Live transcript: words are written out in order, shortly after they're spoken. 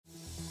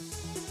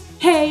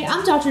Hey,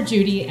 I'm Dr.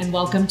 Judy, and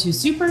welcome to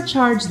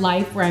Supercharged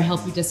Life, where I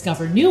help you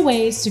discover new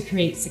ways to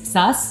create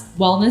success,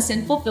 wellness,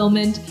 and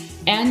fulfillment,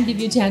 and give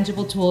you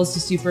tangible tools to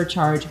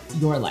supercharge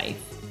your life.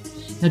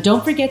 Now,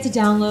 don't forget to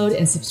download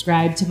and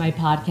subscribe to my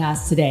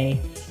podcast today.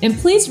 And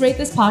please rate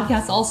this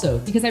podcast also,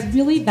 because I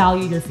really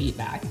value your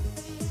feedback.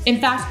 In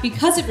fact,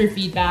 because of your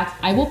feedback,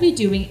 I will be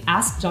doing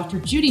Ask Dr.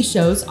 Judy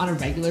shows on a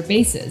regular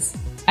basis.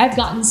 I've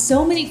gotten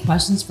so many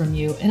questions from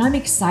you, and I'm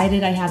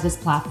excited I have this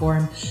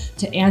platform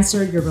to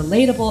answer your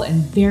relatable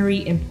and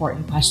very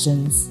important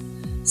questions.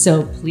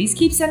 So please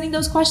keep sending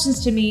those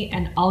questions to me,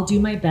 and I'll do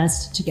my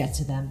best to get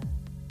to them.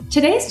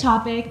 Today's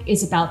topic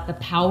is about the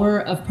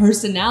power of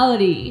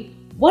personality.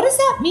 What does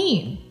that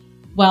mean?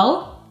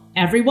 Well,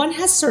 everyone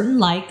has certain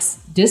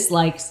likes,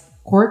 dislikes,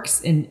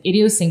 quirks, and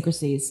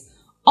idiosyncrasies,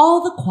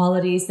 all the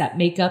qualities that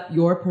make up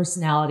your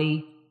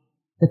personality,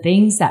 the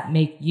things that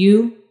make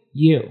you,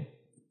 you.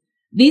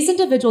 These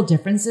individual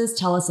differences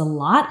tell us a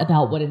lot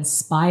about what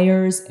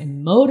inspires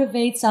and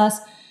motivates us,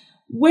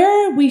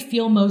 where we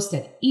feel most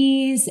at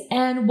ease,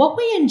 and what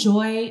we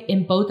enjoy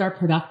in both our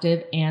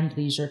productive and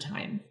leisure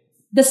time.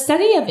 The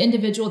study of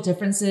individual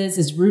differences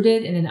is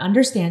rooted in an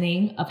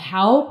understanding of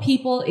how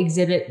people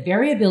exhibit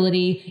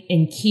variability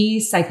in key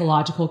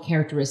psychological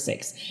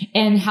characteristics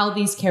and how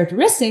these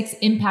characteristics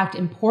impact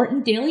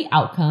important daily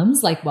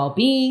outcomes like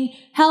well-being,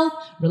 health,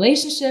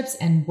 relationships,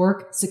 and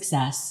work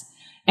success.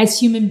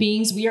 As human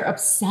beings, we are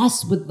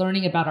obsessed with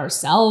learning about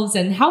ourselves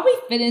and how we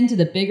fit into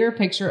the bigger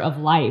picture of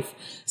life.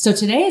 So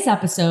today's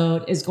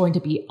episode is going to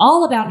be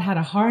all about how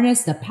to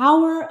harness the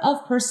power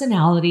of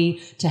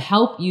personality to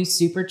help you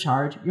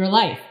supercharge your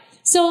life.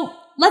 So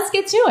let's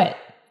get to it.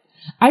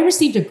 I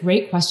received a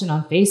great question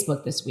on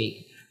Facebook this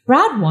week.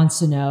 Brad wants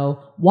to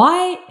know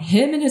why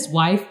him and his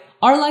wife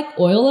are like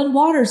oil and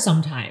water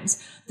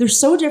sometimes. They're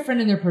so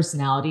different in their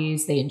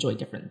personalities. They enjoy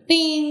different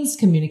things,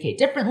 communicate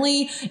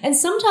differently, and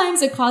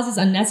sometimes it causes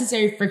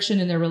unnecessary friction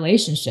in their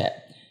relationship.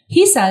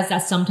 He says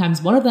that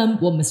sometimes one of them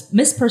will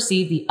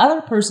misperceive the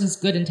other person's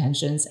good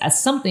intentions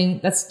as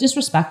something that's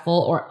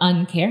disrespectful or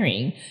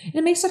uncaring, and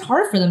it makes it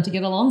hard for them to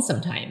get along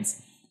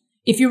sometimes.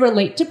 If you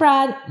relate to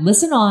Brad,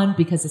 listen on,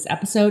 because this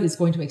episode is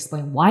going to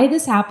explain why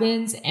this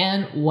happens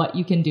and what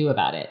you can do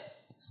about it.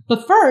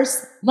 But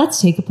first, let's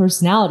take a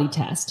personality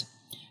test.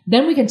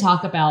 Then we can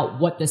talk about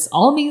what this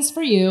all means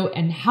for you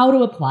and how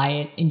to apply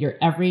it in your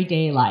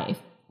everyday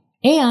life.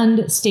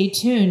 And stay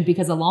tuned,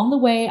 because along the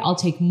way, I'll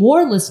take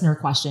more listener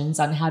questions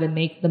on how to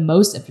make the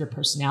most of your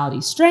personality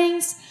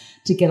strengths,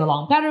 to get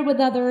along better with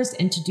others,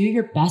 and to do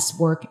your best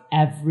work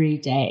every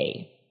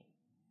day.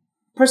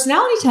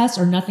 Personality tests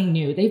are nothing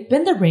new. They've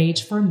been the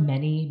rage for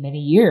many, many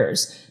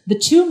years. The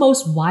two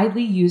most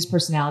widely used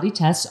personality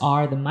tests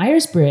are the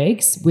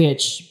Myers-Briggs,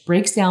 which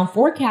breaks down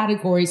 4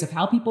 categories of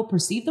how people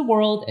perceive the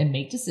world and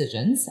make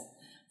decisions.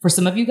 For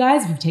some of you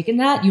guys, if you've taken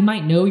that, you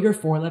might know your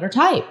 4-letter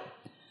type.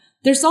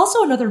 There's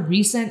also another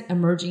recent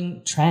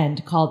emerging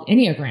trend called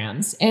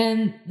Enneagrams,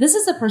 and this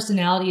is a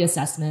personality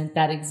assessment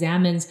that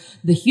examines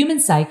the human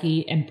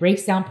psyche and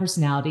breaks down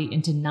personality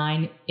into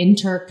 9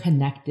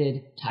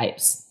 interconnected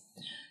types.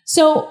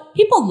 So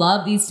people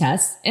love these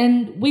tests,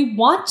 and we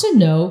want to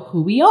know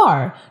who we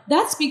are.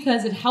 That's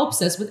because it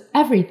helps us with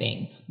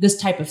everything. This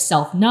type of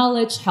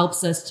self-knowledge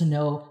helps us to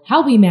know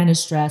how we manage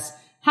stress,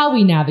 how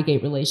we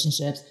navigate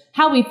relationships,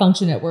 how we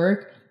function at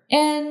work,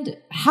 and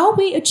how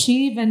we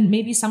achieve and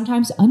maybe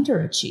sometimes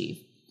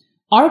underachieve.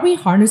 Are we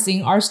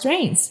harnessing our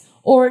strengths?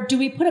 Or do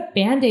we put a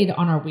Band-Aid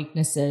on our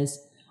weaknesses?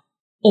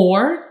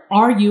 Or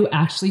are you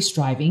actually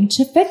striving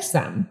to fix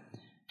them?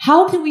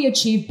 How can we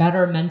achieve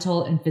better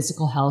mental and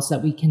physical health so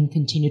that we can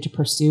continue to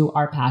pursue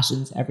our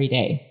passions every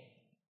day?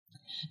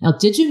 Now,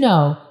 did you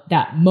know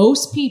that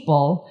most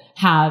people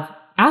have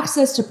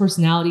access to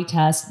personality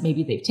tests?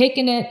 Maybe they've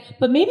taken it,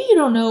 but maybe you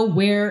don't know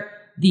where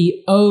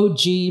the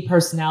OG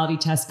personality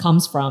test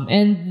comes from.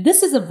 And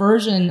this is a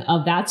version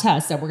of that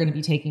test that we're going to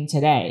be taking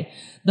today.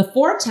 The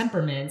 4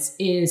 temperaments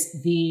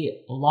is the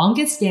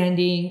longest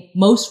standing,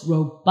 most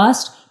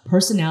robust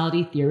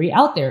personality theory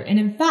out there. And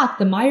in fact,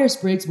 the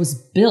Myers-Briggs was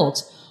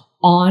built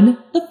on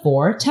the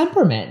 4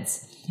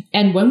 temperaments.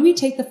 And when we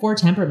take the 4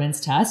 temperaments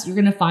test, you're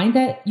going to find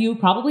that you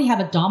probably have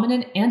a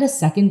dominant and a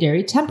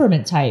secondary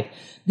temperament type.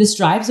 This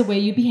drives the way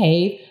you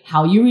behave,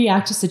 how you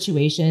react to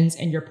situations,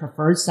 and your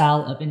preferred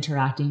style of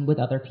interacting with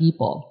other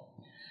people.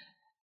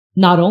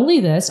 Not only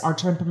this, our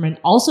temperament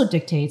also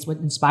dictates what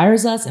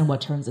inspires us and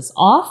what turns us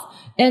off,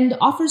 and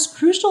offers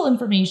crucial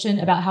information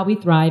about how we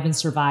thrive and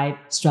survive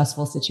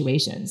stressful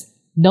situations.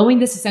 Knowing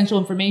this essential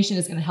information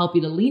is going to help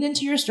you to lean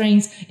into your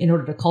strengths in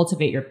order to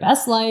cultivate your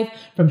best life,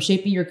 from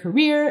shaping your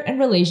career and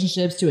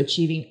relationships to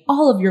achieving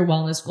all of your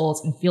wellness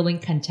goals and feeling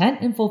content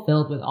and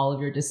fulfilled with all of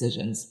your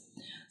decisions.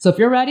 So if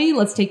you're ready,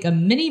 let's take a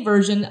mini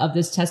version of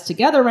this test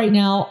together right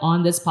now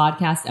on this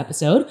podcast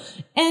episode.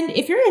 And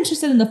if you're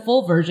interested in the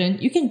full version,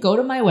 you can go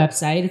to my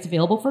website. It's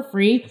available for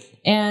free.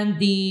 And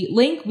the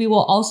link we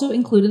will also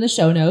include in the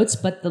show notes,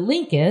 but the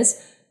link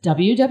is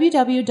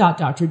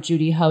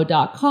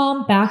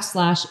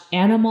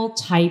www.drjudyho.com/animal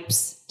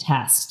types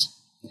test.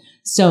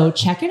 So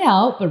check it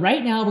out. But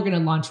right now, we're going to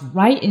launch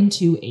right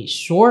into a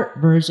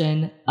short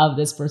version of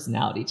this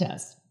personality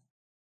test.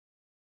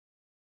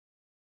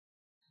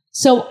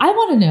 So I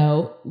want to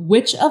know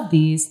which of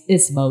these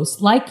is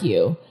most like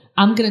you.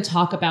 I'm going to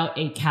talk about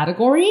a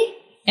category,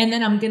 and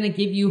then I'm going to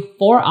give you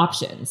 4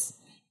 options.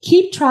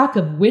 Keep track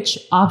of which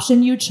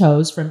option you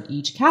chose from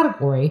each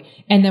category,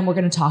 and then we're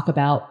going to talk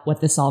about what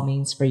this all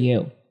means for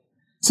you.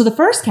 So the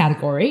first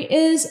category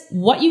is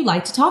what you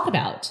like to talk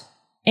about.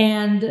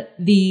 And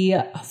the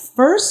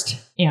first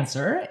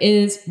answer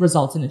is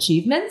results and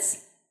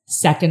achievements.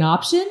 Second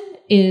option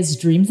is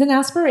dreams and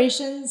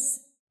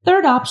aspirations.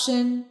 Third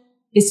option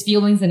is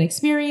feelings and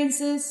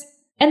experiences.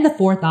 And the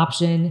fourth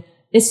option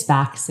is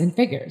facts and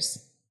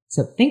figures.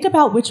 So think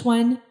about which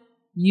one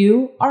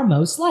you are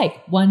most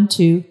like, 1,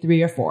 2,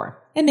 3, or 4,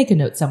 and make a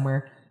note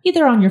somewhere,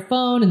 either on your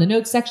phone in the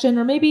notes section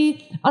or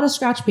maybe on a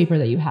scratch paper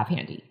that you have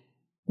handy.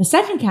 The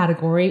second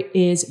category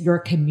is your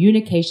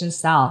communication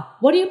style.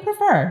 What do you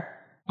prefer?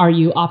 Are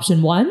you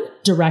option 1,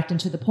 direct and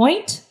to the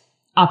point?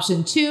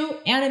 Option 2,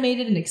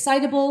 animated and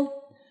excitable?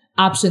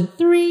 Option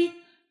 3,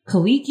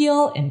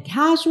 collegial and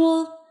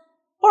casual?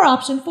 Or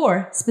option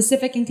 4,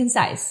 specific and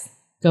concise?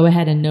 Go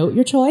ahead and note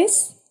your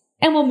choice,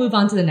 and we'll move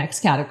on to the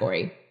next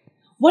category.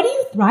 What do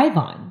you thrive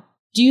on?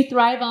 Do you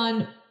thrive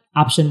on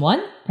option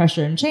 1,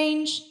 pressure and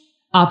change?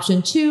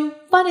 Option 2,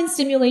 fun and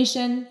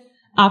stimulation?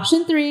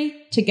 Option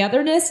 3,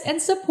 togetherness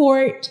and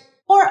support?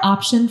 Or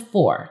option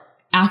 4,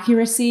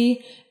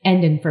 accuracy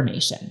and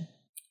information?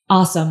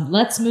 Awesome.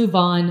 Let's move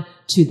on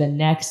to the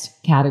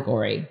next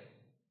category.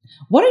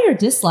 What are your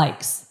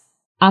dislikes?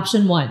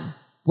 Option 1,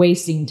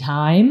 wasting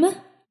time.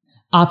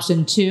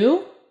 Option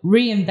 2,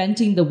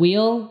 reinventing the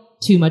wheel,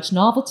 too much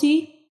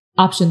novelty.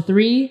 Option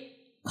 3,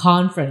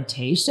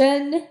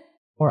 confrontation.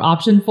 Or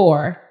option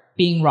 4,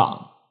 being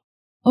wrong.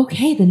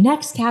 Okay, the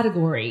next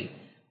category.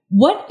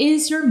 What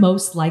is your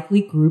most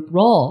likely group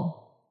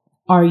role?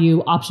 Are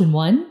you option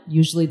 1,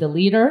 usually the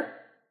leader?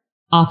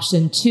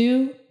 Option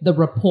 2, the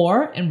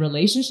rapport and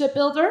relationship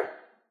builder?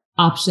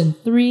 Option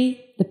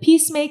 3, the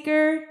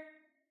peacemaker?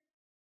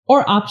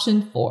 Or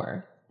option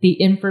 4, the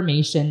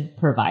information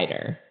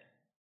provider?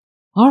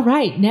 All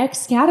right,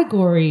 next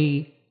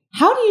category.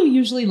 How do you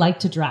usually like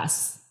to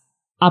dress?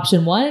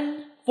 Option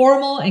 1,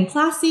 formal and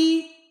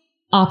classy.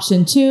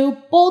 Option 2,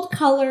 bold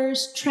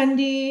colors,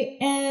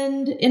 trendy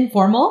and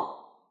informal.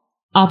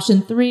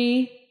 Option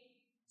 3,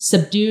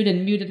 subdued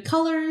and muted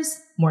colors,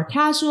 more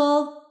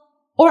casual.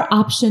 Or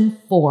option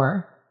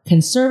 4,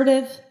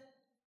 conservative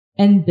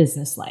and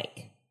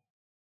businesslike.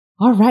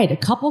 All right, a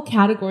couple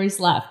categories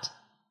left.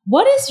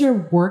 What is your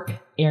work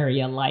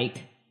area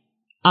like?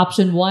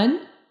 Option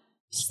 1,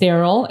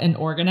 sterile and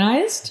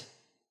organized.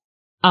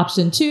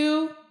 Option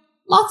 2,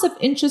 lots of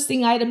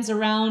interesting items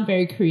around,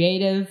 very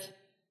creative.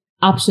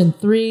 Option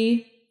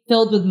 3,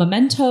 filled with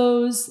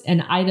mementos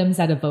and items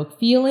that evoke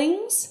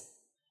feelings.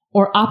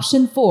 Or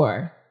option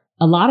 4,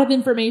 a lot of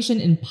information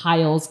in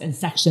piles and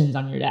sections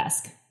on your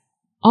desk.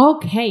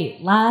 Okay,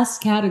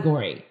 last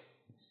category.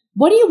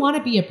 What do you want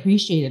to be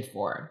appreciated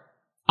for?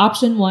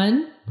 Option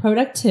 1,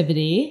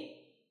 productivity.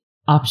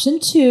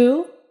 Option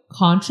 2,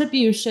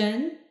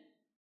 contribution.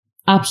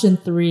 Option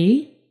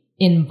 3,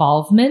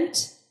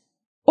 involvement.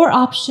 Or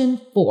option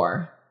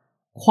 4,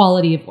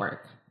 quality of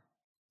work.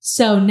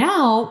 So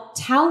now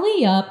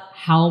tally up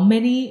how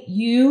many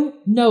you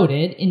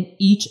noted in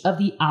each of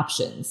the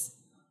options.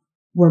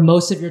 Were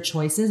most of your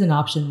choices in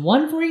option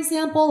 1, for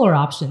example, or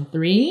option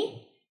 3?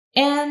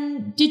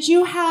 And did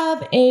you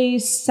have a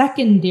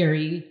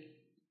secondary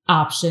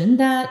option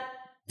that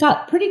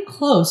got pretty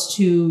close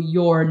to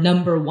your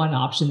number 1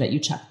 option that you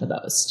checked the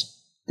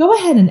most? Go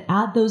ahead and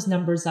add those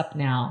numbers up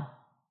now.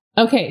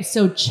 Okay,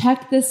 so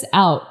check this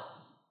out.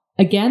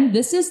 Again,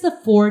 this is the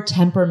 4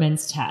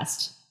 temperaments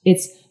test.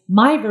 It's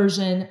my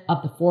version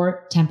of the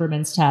 4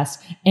 temperaments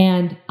test,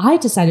 and I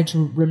decided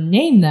to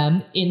rename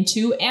them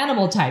into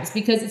animal types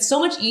because it's so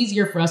much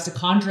easier for us to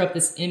conjure up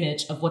this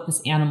image of what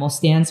this animal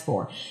stands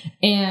for.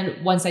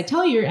 And once I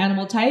tell you your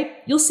animal type,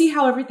 you'll see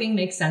how everything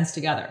makes sense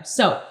together.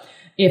 So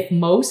if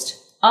most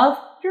of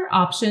your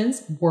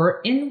options were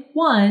in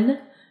 1,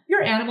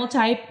 your animal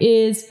type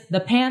is the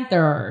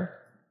panther.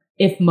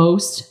 If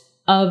most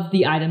of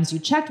the items you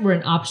checked were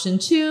in option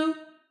 2,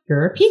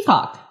 you're a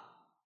peacock.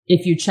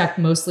 If you checked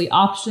mostly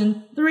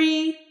option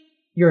 3,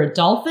 you're a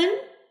dolphin.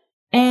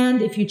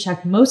 And if you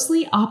checked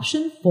mostly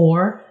option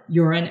 4,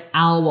 you're an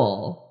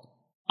owl.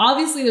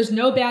 Obviously, there's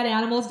no bad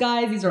animals,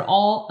 guys. These are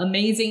all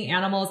amazing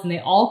animals, and they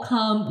all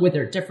come with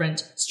their different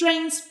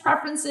strengths,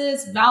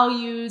 preferences,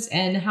 values,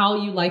 and how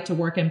you like to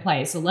work and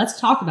play. So let's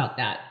talk about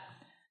that.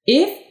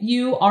 If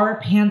you are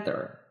a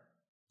panther,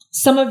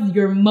 some of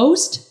your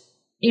most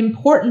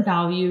important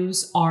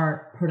values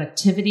are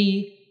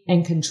productivity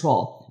and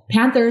control.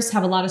 Panthers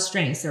have a lot of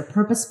strengths. They're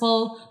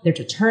purposeful, they're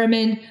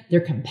determined,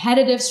 they're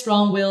competitive,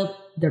 strong-willed,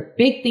 they're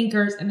big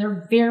thinkers, and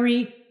they're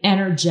very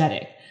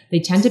energetic. They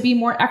tend to be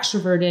more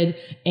extroverted,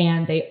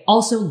 and they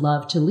also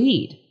love to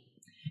lead.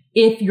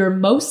 If you're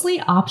mostly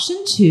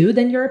option 2,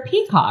 then you're a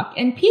peacock,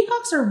 and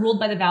peacocks are ruled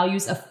by the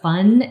values of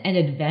fun and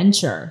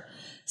adventure.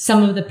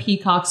 Some of the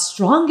peacock's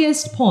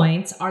strongest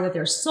points are that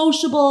they're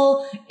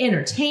sociable,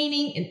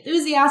 entertaining,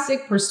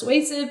 enthusiastic,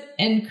 persuasive,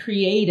 and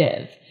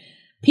creative.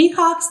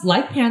 Peacocks,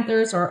 like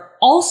panthers, are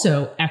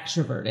also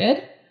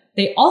extroverted.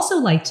 They also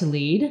like to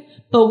lead,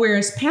 but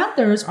whereas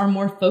panthers are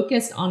more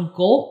focused on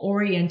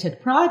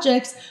goal-oriented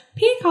projects,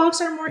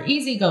 peacocks are more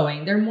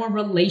easygoing. They're more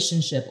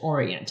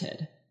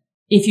relationship-oriented.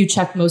 If you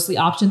check mostly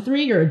option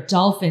 3, you're a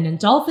dolphin, and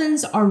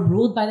dolphins are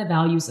ruled by the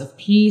values of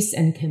peace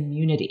and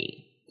community.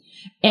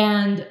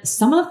 And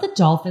some of the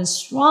dolphins'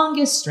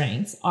 strongest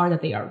strengths are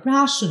that they are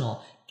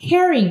rational,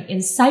 caring,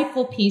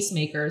 insightful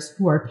peacemakers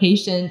who are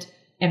patient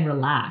and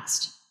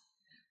relaxed.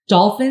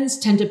 Dolphins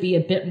tend to be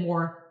a bit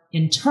more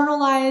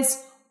internalized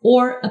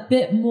or a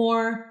bit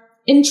more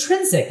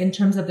intrinsic in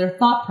terms of their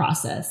thought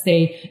process.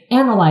 They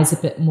analyze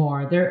a bit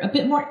more. They're a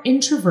bit more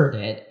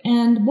introverted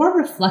and more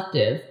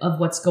reflective of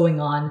what's going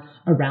on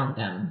around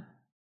them.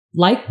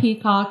 Like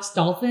peacocks,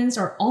 dolphins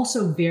are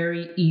also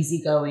very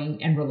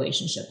easygoing and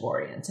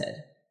relationship-oriented.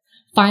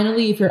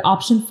 Finally, if you're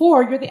option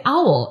 4, you're the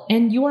owl,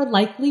 and you are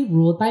likely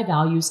ruled by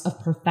values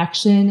of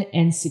perfection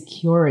and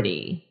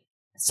security.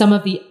 Some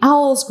of the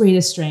owl's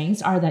greatest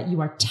strengths are that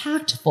you are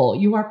tactful,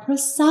 you are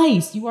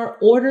precise, you are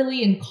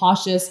orderly and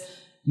cautious,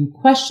 you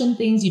question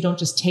things, you don't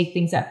just take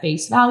things at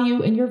face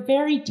value, and you're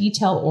very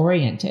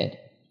detail-oriented.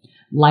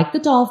 Like the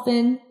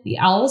dolphin, the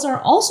owls are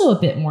also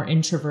a bit more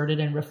introverted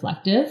and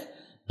reflective,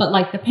 but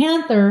like the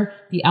panther,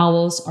 the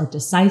owls are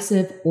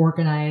decisive,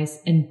 organized,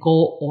 and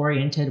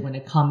goal-oriented when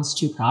it comes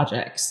to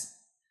projects.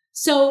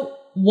 So,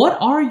 what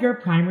are your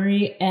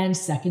primary and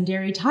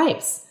secondary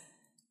types?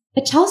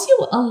 It tells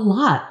you a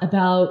lot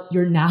about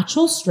your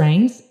natural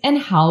strengths and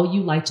how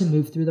you like to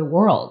move through the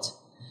world.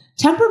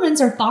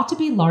 Temperaments are thought to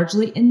be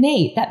largely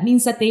innate. That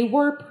means that they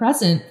were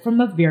present from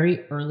a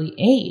very early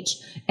age,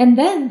 and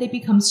then they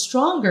become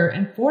stronger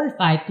and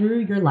fortified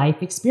through your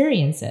life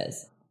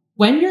experiences.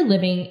 When you're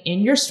living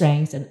in your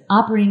strengths and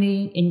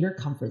operating in your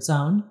comfort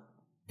zone,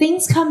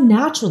 things come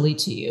naturally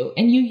to you,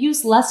 and you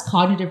use less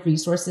cognitive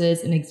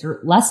resources and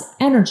exert less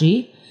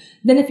energy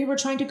than if you were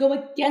trying to go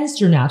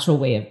against your natural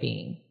way of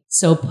being.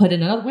 So put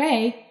another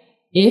way,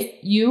 if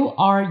you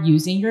are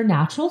using your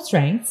natural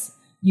strengths,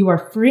 you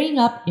are freeing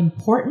up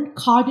important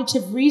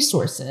cognitive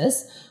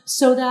resources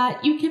so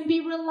that you can be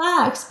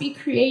relaxed, be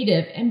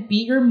creative, and be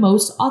your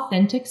most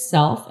authentic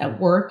self at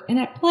work and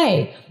at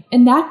play.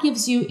 And that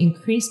gives you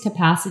increased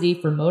capacity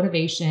for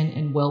motivation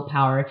and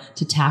willpower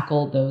to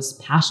tackle those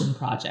passion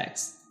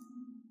projects.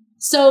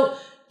 So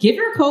give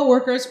your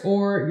coworkers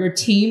or your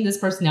team this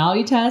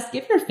personality test,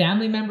 give your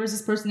family members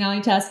this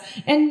personality test,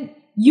 and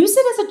use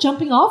it as a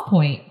jumping off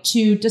point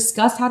to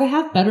discuss how to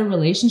have better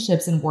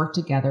relationships and work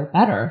together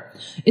better.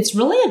 It's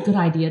really a good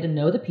idea to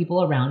know the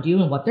people around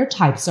you and what their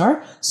types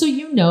are so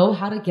you know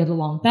how to get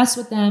along best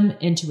with them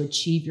and to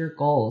achieve your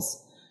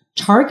goals.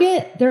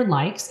 Target their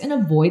likes and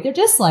avoid their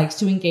dislikes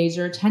to engage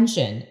their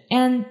attention.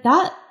 And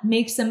that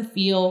makes them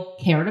feel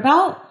cared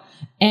about.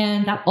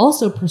 And that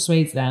also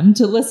persuades them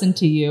to listen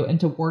to you and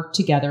to work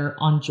together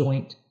on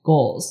joint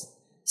goals.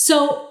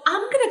 So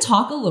I'm going to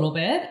talk a little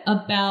bit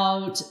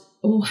about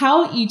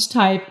how each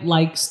type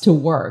likes to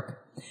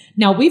work.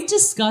 Now, we've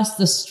discussed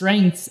the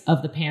strengths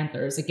of the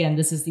panthers. Again,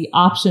 this is the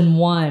option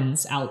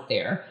 1s out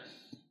there.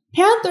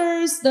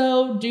 Panthers,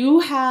 though, do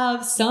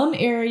have some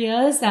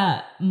areas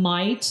that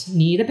might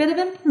need a bit of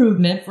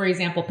improvement. For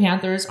example,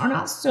 panthers are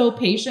not so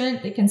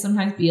patient. They can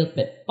sometimes be a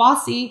bit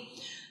bossy.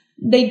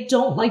 They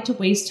don't like to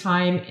waste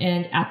time.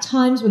 And at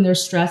times when they're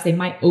stressed, they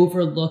might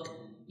overlook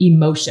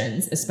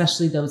emotions,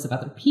 especially those of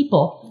other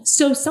people.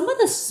 So some of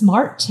the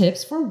smart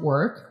tips for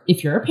work,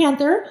 if you're a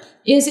panther,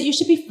 is that you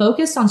should be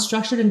focused on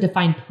structured and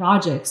defined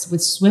projects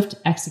with swift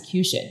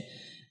execution.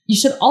 You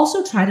should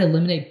also try to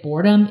eliminate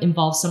boredom,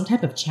 involve some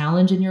type of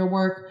challenge in your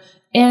work,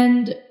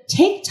 and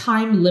take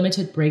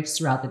time-limited breaks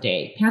throughout the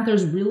day.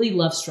 Panthers really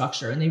love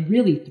structure, and they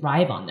really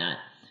thrive on that.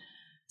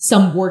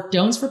 Some work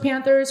don'ts for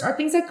panthers are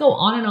things that go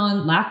on and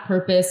on, lack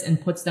purpose, and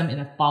puts them in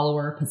a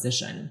follower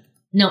position.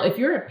 Now, if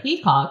you're a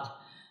peacock,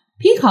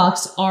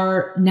 peacocks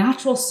are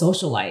natural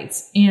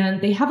socialites,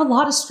 and they have a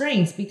lot of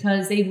strengths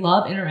because they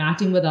love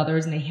interacting with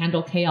others and they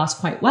handle chaos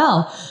quite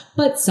well.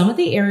 But some of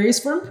the areas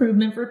for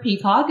improvement for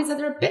peacock is that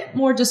they're a bit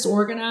more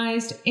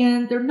disorganized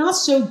and they're not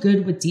so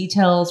good with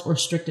details or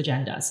strict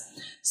agendas.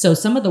 So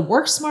some of the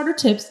work smarter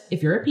tips,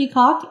 if you're a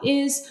peacock,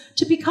 is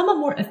to become a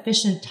more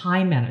efficient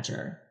time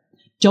manager.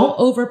 Don't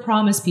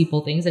overpromise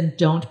people things and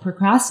don't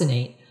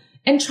procrastinate.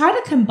 And try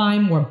to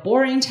combine more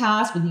boring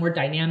tasks with more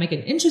dynamic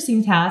and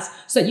interesting tasks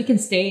so that you can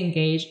stay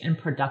engaged and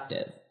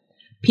productive.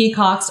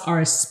 Peacocks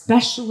are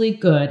especially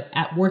good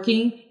at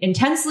working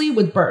intensely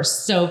with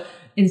bursts. So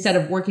instead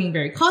of working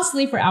very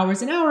constantly for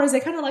hours and hours, they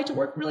kind of like to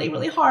work really,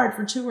 really hard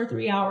for 2 or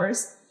 3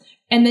 hours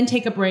and then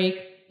take a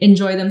break,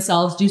 enjoy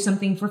themselves, do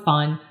something for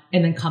fun,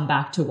 and then come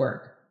back to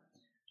work.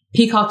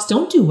 Peacocks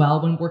don't do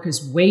well when work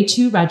is way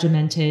too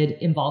regimented,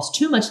 involves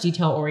too much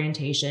detail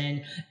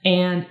orientation,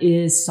 and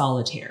is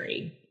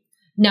solitary.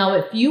 Now,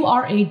 if you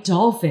are a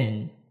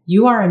dolphin,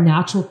 You are a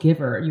natural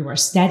giver. You are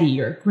steady.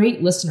 You're a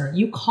great listener.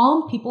 You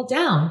calm people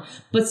down.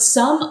 But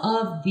some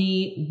of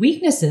the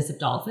weaknesses of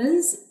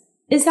dolphins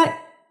is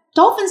that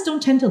dolphins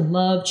don't tend to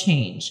love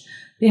change.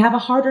 They have a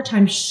harder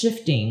time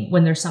shifting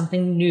when there's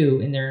something new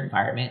in their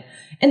environment.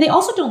 And they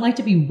also don't like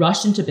to be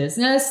rushed into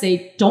business.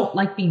 They don't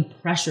like being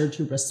pressured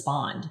to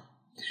respond.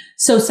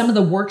 So some of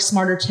the work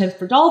smarter tips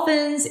for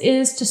dolphins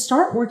is to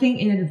start working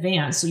in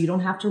advance so you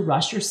don't have to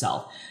rush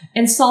yourself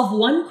and solve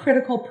one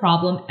critical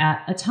problem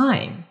at a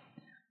time.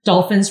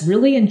 Dolphins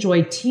really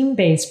enjoy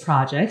team-based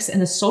projects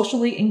and a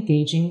socially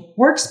engaging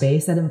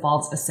workspace that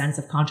involves a sense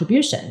of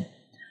contribution.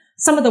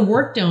 Some of the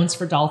work don'ts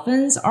for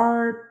dolphins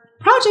are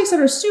projects that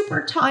are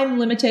super time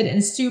limited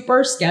and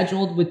super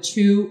scheduled with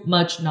too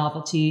much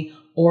novelty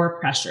or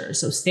pressure.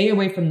 So stay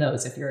away from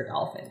those if you're a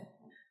dolphin.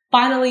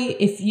 Finally,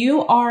 if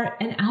you are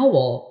an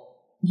owl,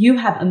 you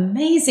have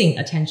amazing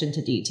attention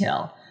to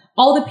detail.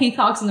 All the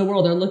peacocks in the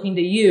world are looking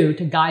to you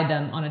to guide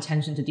them on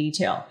attention to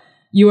detail.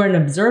 You are an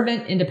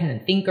observant,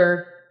 independent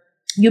thinker.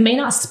 You may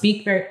not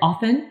speak very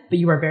often, but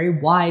you are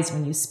very wise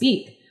when you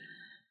speak.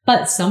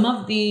 But some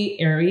of the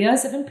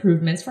areas of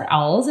improvements for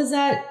owls is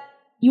that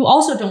you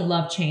also don't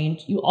love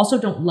change. You also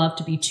don't love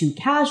to be too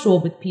casual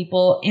with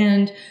people.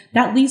 And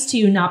that leads to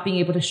you not being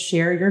able to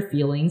share your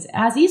feelings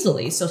as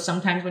easily. So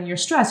sometimes when you're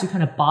stressed, you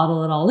kind of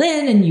bottle it all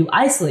in and you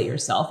isolate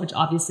yourself, which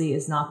obviously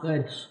is not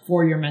good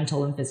for your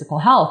mental and physical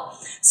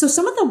health. So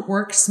some of the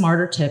work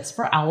smarter tips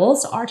for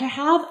owls are to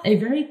have a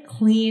very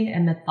clean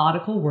and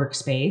methodical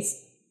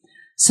workspace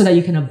so that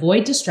you can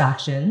avoid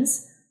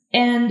distractions.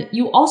 And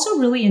you also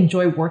really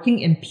enjoy working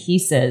in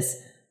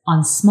pieces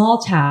on small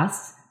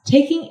tasks,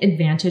 taking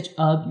advantage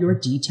of your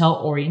detail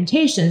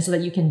orientation so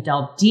that you can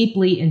delve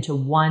deeply into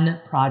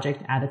one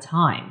project at a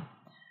time.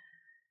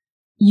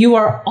 You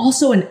are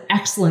also an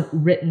excellent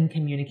written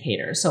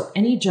communicator. So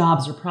any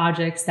jobs or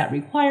projects that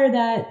require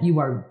that, you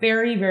are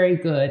very, very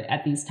good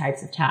at these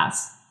types of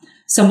tasks.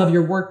 Some of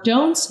your work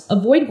don'ts: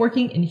 avoid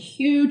working in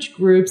huge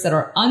groups that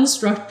are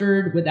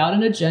unstructured, without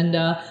an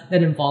agenda,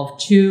 that involve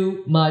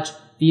too much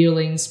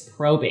feelings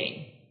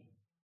probing.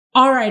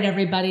 All right,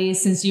 everybody,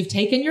 since you've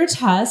taken your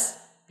test,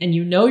 and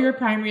you know your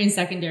primary and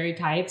secondary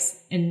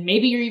types, and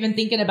maybe you're even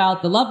thinking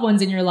about the loved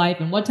ones in your life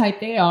and what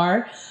type they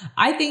are,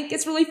 I think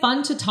it's really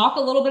fun to talk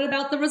a little bit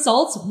about the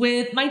results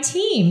with my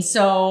team.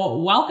 So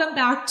welcome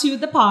back to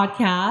the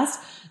podcast,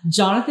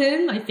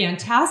 Jonathan, my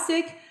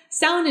fantastic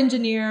sound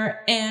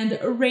engineer, and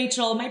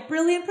Rachel, my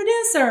brilliant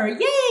producer.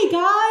 Yay,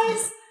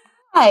 guys.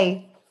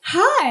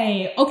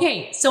 Hi.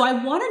 Okay, so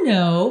I want to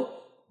know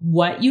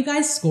what you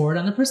guys scored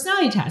on the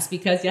personality test,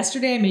 because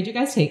yesterday I made you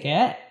guys take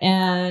it,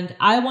 and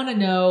I want to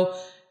know,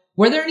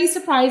 were there any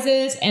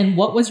surprises, and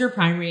what was your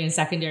primary and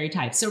secondary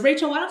type? So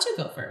Rachel, why don't you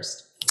go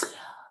first?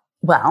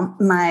 Well,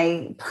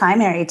 my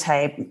primary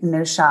type,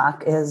 no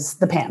shock, is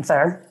the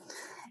Panther.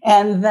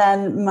 And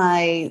then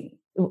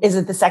is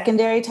it the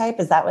secondary type?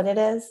 Is that what it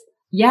is?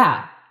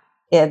 Yeah.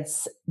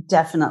 It's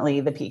definitely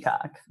the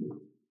Peacock.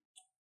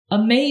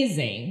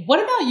 Amazing. What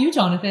about you,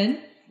 Jonathan?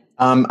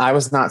 I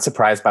was not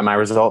surprised by my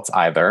results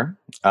either.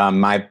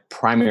 My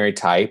primary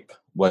type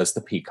was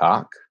the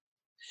Peacock.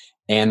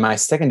 And my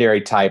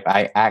secondary type,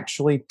 I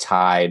actually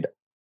tied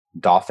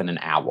Dolphin and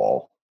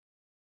Owl.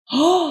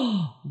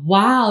 Oh,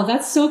 wow.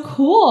 That's so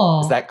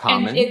cool. Is that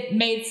common? And it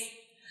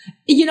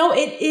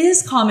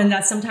is common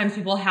that sometimes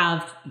people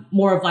have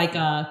more of like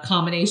a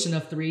combination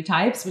of three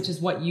types, which is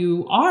what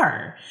you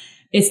are.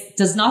 It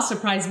does not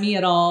surprise me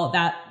at all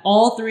that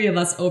all three of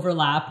us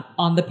overlap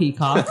on the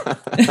Peacock.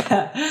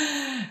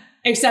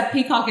 Except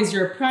Peacock is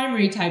your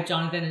primary type,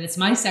 Jonathan, and it's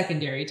my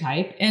secondary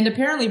type. And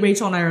apparently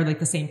Rachel and I are like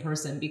the same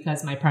person,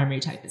 because my primary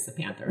type is the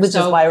Panther. Which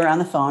is why we're on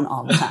the phone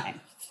all the time.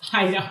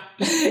 I know.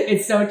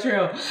 It's so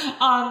true.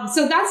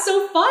 So that's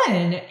so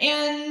fun.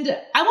 And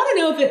I want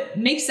to know if it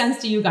makes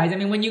sense to you guys. I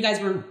mean, when you guys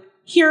were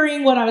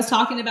hearing what I was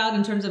talking about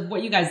in terms of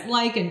what you guys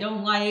like and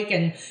don't like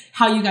and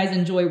how you guys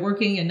enjoy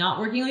working and not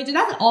working, like, did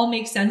that all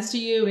make sense to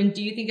you? And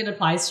do you think it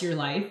applies to your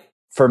life?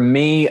 For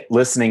me,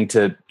 listening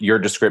to your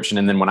description,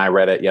 and then when I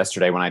read it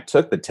yesterday, when I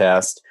took the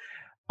test,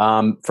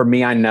 for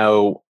me, I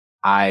know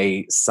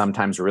I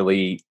sometimes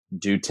really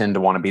do tend to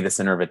want to be the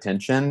center of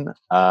attention.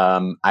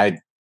 I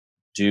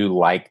do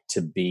like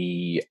to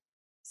be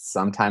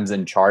sometimes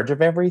in charge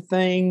of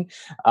everything.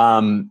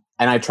 And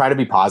I try to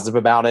be positive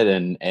about it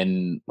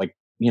and like,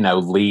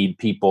 lead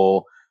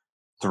people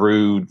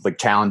through like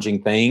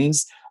challenging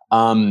things.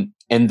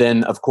 And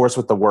then, of course,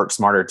 with the work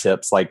smarter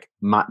tips, like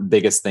my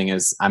biggest thing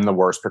is I'm the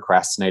worst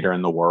procrastinator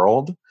in the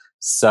world.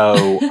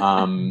 So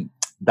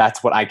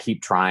that's what I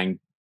keep trying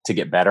to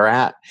get better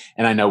at.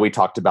 And I know we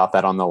talked about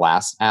that on the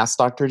last Ask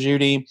Dr.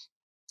 Judy.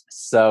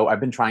 So I've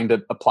been trying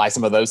to apply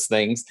some of those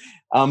things.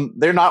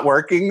 They're not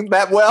working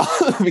that well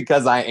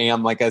because I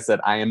am, like I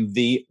said, I am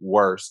the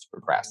worst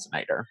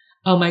procrastinator.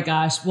 Oh my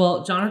gosh.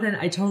 Well, Jonathan,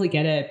 I totally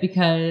get it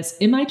because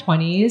in my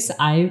 20s,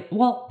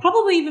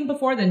 probably even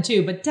before then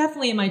too, but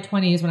definitely in my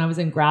 20s when I was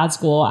in grad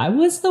school, I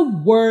was the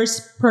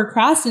worst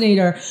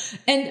procrastinator.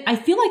 And I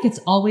feel like it's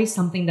always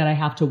something that I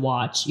have to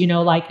watch,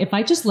 like if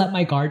I just let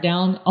my guard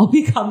down, I'll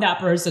become that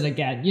person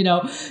again,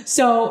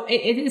 So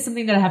it is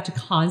something that I have to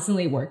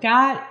constantly work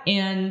at.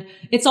 And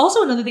it's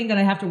also another thing that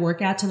I have to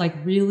work at to like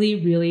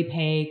really, really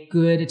pay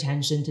good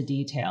attention to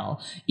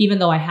detail. Even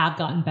though I have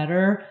gotten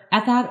better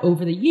at that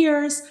over the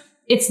years,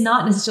 it's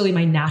not necessarily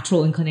my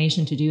natural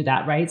inclination to do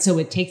that, right? So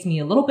it takes me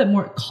a little bit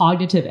more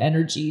cognitive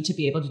energy to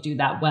be able to do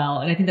that well.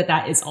 And I think that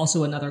that is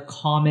also another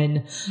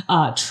common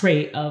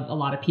trait of a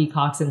lot of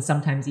peacocks and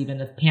sometimes even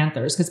of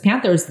panthers, because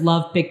panthers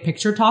love big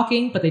picture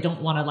talking, but they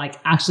don't want to like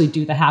actually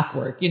do the hack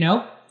work,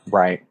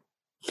 Right.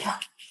 Yeah.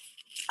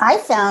 I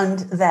found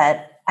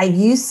that I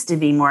used to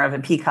be more of a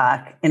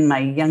peacock in my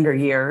younger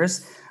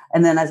years.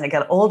 And then as I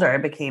got older, I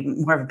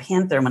became more of a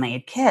panther when I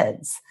had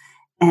kids.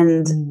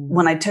 And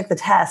when I took the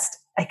test,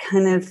 I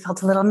kind of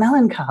felt a little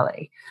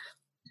melancholy.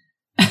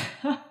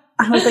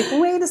 I was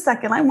like, wait a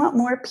second, I want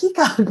more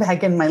peacock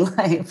back in my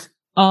life.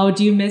 Oh,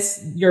 do you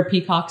miss your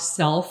peacock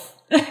self?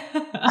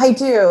 I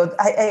do.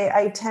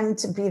 I tend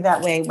to be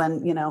that way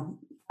when,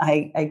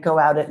 I go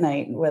out at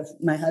night with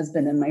my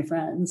husband and my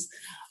friends.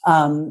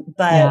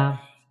 But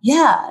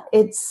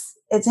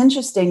it's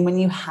interesting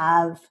when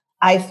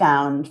I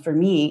found for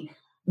me,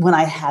 when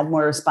I had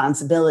more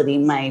responsibility,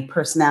 my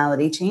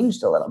personality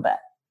changed a little bit.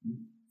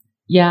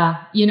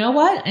 Yeah. You know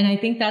what? And I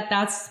think that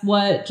that's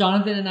what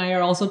Jonathan and I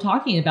are also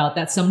talking about,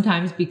 that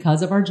sometimes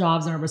because of our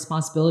jobs and our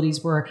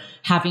responsibilities, we're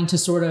having to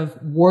sort of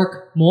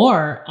work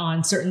more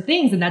on certain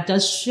things. And that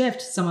does shift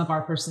some of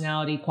our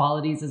personality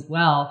qualities as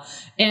well.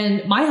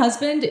 And my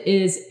husband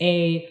is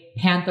a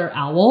panther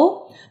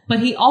owl,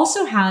 but he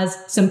also has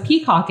some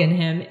peacock in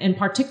him, and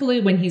particularly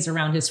when he's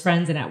around his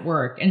friends and at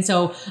work. And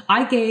so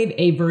I gave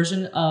a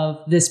version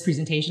of this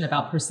presentation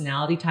about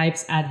personality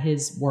types at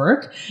his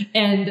work.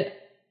 And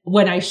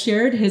when I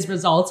shared his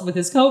results with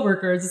his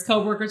coworkers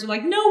were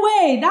like, no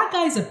way, that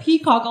guy's a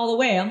peacock all the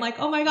way. I'm like,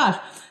 oh my gosh.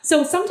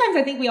 So sometimes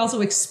I think we also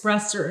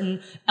express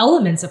certain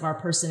elements of our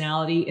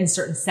personality in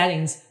certain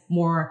settings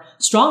more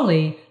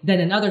strongly than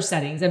in other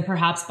settings. And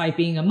perhaps by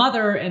being a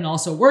mother and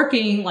also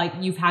working, like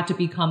you've had to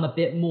become a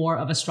bit more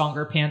of a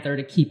stronger panther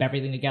to keep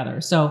everything together.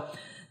 So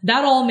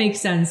that all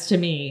makes sense to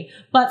me.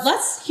 But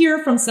let's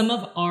hear from some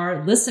of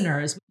our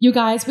listeners. You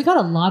guys, we got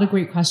a lot of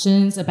great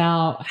questions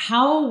about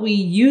how we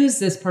use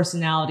this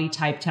personality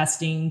type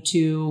testing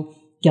to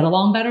get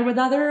along better with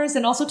others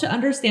and also to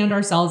understand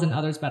ourselves and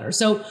others better.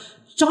 So,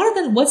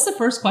 Jonathan, what's the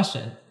first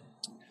question?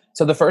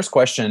 So the first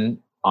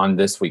question on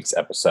this week's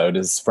episode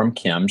is from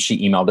Kim. She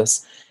emailed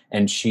us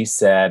and she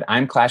said,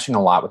 I'm clashing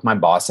a lot with my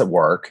boss at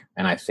work,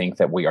 and I think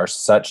that we are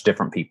such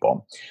different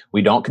people.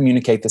 We don't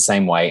communicate the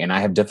same way, and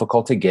I have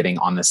difficulty getting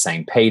on the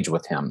same page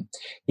with him.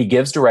 He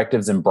gives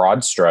directives in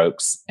broad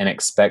strokes and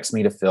expects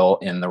me to fill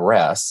in the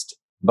rest,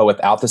 but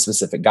without the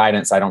specific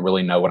guidance, I don't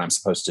really know what I'm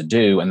supposed to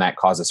do, and that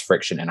causes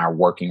friction in our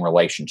working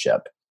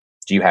relationship.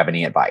 Do you have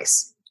any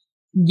advice?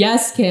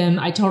 Yes, Kim,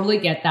 I totally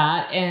get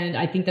that. And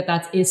I think that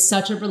that is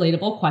such a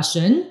relatable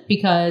question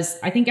because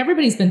I think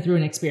everybody's been through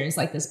an experience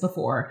like this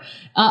before.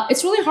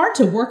 It's really hard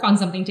to work on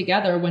something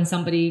together when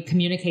somebody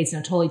communicates in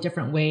a totally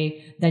different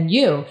way than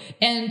you.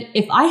 And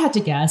if I had to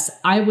guess,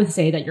 I would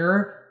say that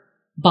your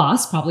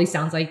boss probably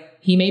sounds like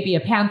he may be a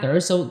panther.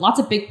 So lots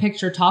of big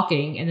picture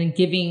talking and then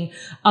giving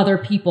other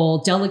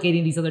people,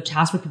 delegating these other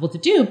tasks for people to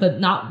do, but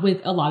not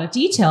with a lot of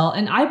detail.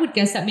 And I would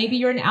guess that maybe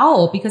you're an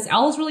owl because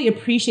owls really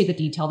appreciate the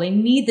detail. They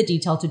need the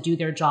detail to do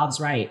their jobs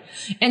right.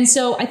 And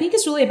so I think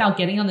it's really about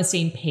getting on the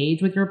same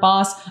page with your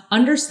boss,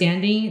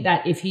 understanding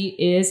that if he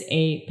is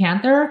a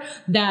panther,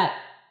 that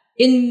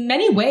in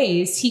many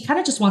ways, he kind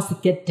of just wants to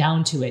get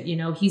down to it.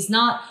 He's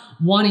not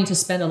wanting to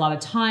spend a lot of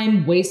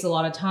time, waste a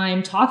lot of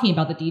time talking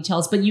about the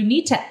details, but you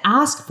need to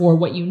ask for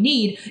what you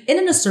need in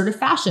an assertive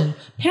fashion.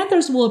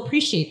 Panthers will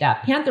appreciate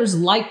that. Panthers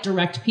like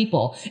direct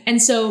people.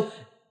 And so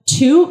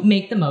to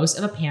make the most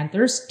of a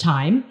panther's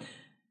time,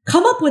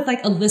 come up with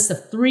like a list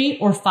of 3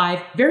 or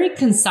 5 very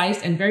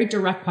concise and very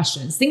direct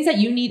questions, things that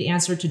you need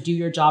answered to do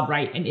your job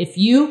right. And if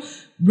you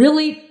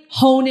really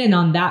hone in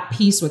on that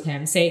piece with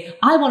him, say,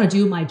 I want to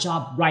do my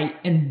job right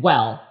and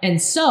well. And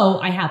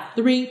so I have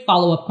 3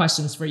 follow-up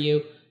questions for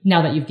you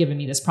now that you've given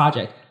me this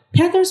project.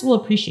 Panthers will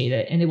appreciate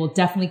it and it will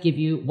definitely give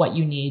you what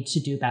you need to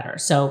do better.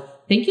 So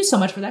thank you so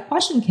much for that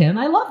question, Kim.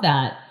 I love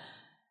that.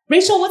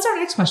 Rachel, what's our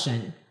next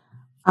question?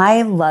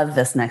 I love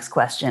this next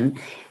question.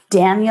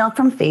 Danielle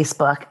from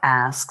Facebook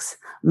asks,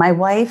 my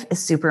wife is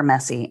super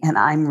messy and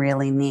I'm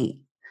really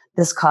neat.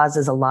 This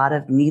causes a lot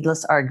of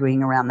needless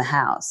arguing around the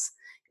house.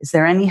 Is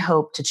there any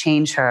hope to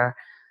change her,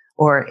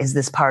 or is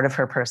this part of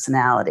her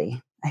personality?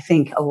 I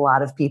think a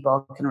lot of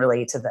people can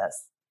relate to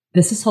this.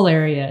 This is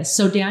hilarious.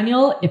 So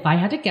Daniel, if I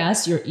had to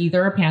guess, you're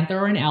either a panther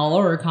or an owl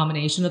or a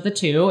combination of the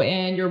two.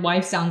 And your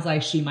wife sounds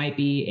like she might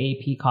be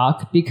a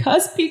peacock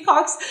because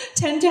peacocks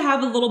tend to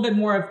have a little bit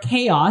more of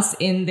chaos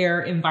in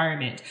their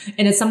environment.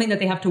 And it's something that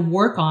they have to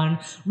work on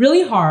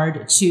really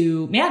hard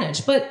to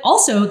manage. But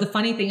also the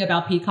funny thing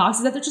about peacocks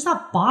is that they're just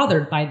not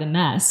bothered by the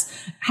mess.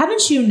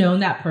 Haven't you known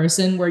that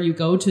person where you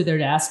go to their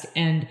desk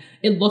and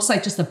it looks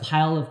like just a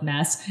pile of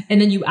mess,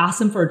 and then you ask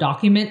them for a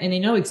document and they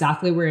know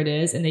exactly where it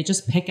is and they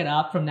just pick it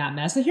up from that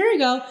mess. So here you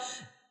go.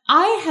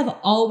 I have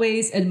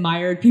always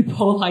admired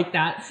people like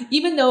that.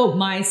 Even though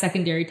my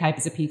secondary type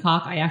is a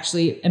peacock, I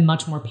actually am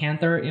much more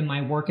panther in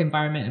my work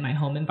environment and my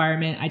home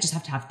environment. I just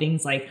have to have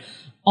things like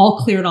all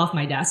cleared off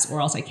my desk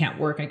or else I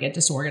can't work. I get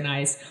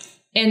disorganized.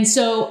 And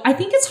so I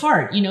think it's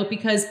hard,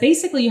 because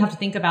basically you have to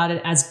think about it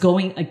as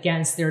going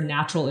against their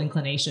natural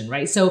inclination,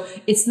 right? So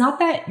it's not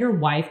that your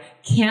wife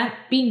can't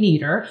be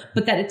neater,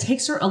 but that it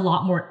takes her a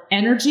lot more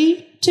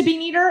energy to be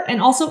neater.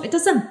 And also it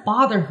doesn't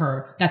bother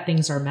her that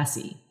things are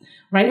messy,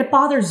 right? It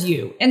bothers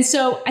you. And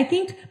so I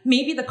think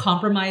maybe the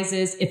compromise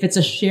is if it's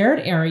a shared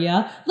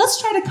area, let's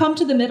try to come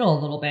to the middle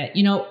a little bit.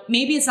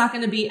 Maybe it's not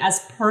going to be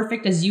as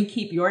perfect as you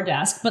keep your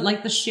desk, but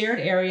like the shared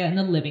area in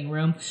the living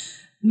room,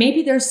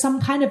 maybe there's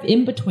some kind of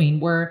in between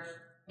where,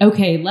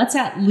 okay, let's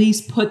at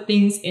least put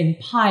things in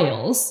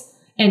piles.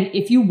 And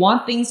if you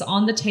want things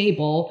on the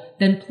table,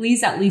 then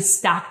please at least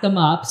stack them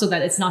up so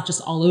that it's not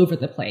just all over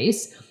the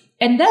place.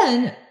 And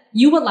then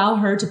you allow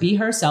her to be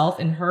herself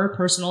in her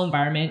personal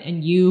environment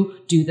and you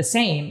do the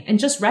same. And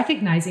just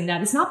recognizing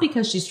that it's not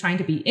because she's trying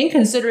to be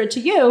inconsiderate to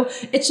you.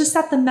 It's just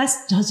that the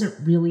mess doesn't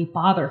really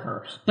bother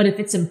her. But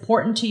if it's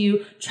important to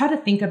you, try to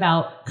think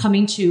about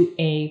coming to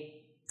a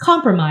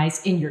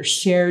compromise in your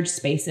shared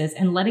spaces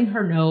and letting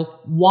her know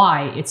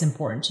why it's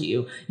important to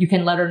you. You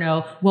can let her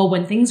know, well,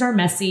 when things are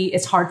messy,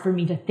 it's hard for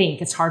me to think.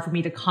 It's hard for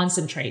me to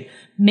concentrate.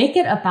 Make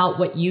it about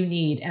what you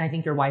need. And I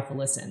think your wife will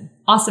listen.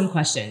 Awesome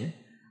question.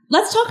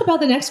 Let's talk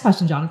about the next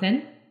question,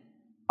 Jonathan.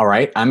 All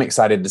right. I'm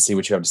excited to see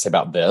what you have to say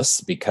about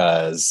this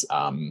because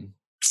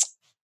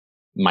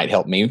might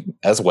help me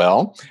as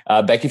well.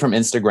 Becky from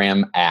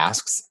Instagram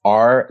asks,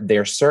 are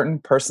there certain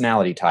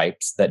personality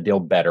types that deal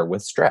better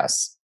with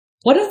stress?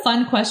 What a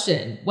fun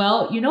question.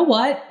 Well, you know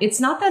what? It's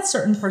not that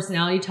certain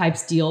personality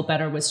types deal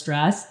better with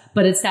stress,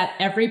 but it's that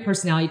every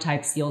personality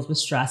type deals with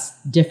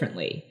stress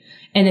differently.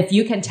 And if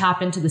you can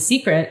tap into the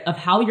secret of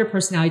how your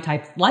personality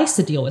type likes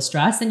to deal with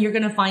stress, then you're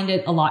going to find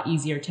it a lot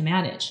easier to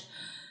manage.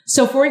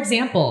 So for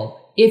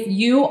example, if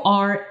you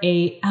are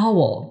an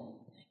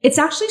owl, it's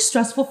actually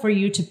stressful for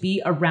you to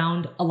be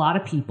around a lot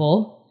of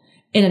people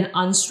in an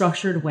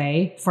unstructured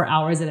way for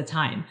hours at a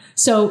time.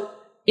 So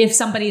if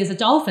somebody is a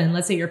dolphin,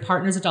 let's say your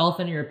partner's a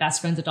dolphin or your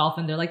best friend's a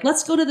dolphin, they're like,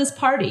 let's go to this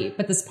party.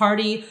 But this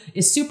party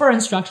is super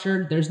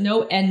unstructured. There's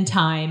no end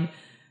time.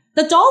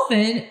 The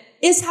dolphin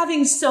is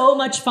having so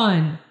much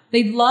fun.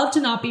 They love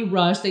to not be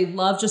rushed. They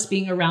love just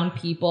being around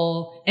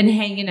people and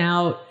hanging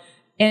out.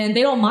 And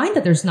they don't mind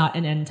that there's not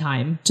an end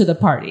time to the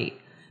party.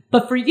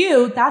 But for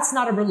you, that's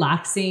not a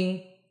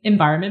relaxing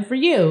environment for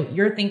you.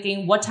 You're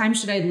thinking, what time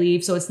should I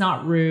leave so it's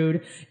not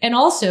rude? And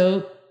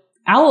also,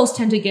 owls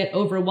tend to get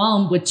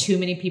overwhelmed with too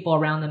many people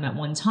around them at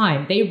one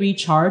time. They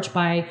recharge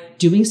by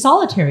doing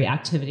solitary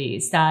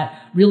activities that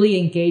really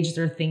engage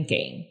their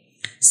thinking.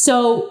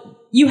 So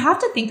you have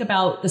to think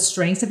about the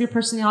strengths of your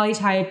personality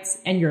types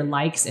and your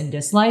likes and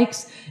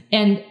dislikes,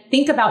 and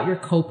think about your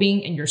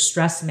coping and your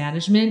stress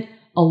management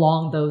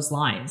along those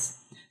lines.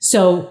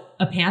 So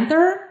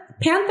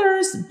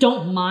Panthers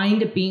don't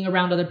mind being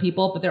around other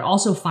people, but they're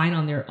also fine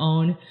on their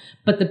own.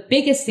 But the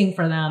biggest thing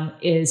for them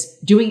is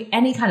doing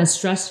any kind of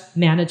stress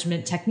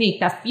management technique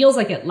that feels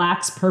like it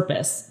lacks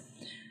purpose.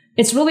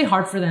 It's really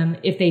hard for them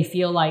if they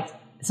feel like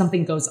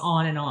something goes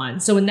on and on.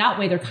 So in that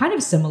way, they're kind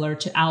of similar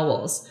to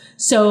owls.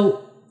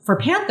 So for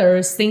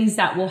Panthers, things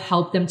that will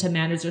help them to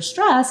manage their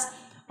stress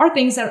are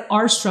things that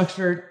are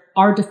structured,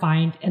 are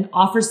defined, and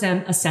offers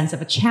them a sense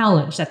of a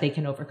challenge that they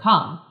can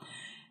overcome.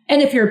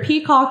 And if you're a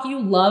peacock,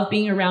 you love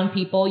being around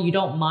people. You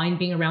don't mind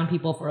being around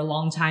people for a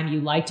long time. You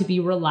like to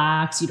be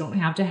relaxed. You don't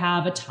have to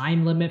have a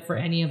time limit for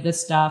any of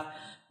this stuff.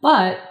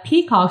 But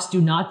peacocks do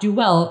not do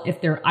well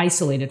if they're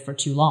isolated for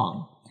too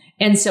long.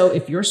 And so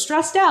if you're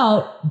stressed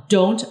out,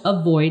 don't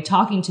avoid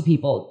talking to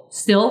people.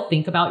 Still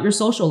think about your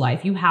social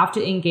life. You have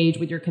to engage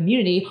with your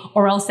community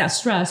or else that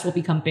stress will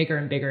become bigger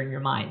and bigger in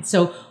your mind.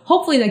 So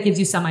hopefully that gives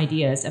you some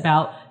ideas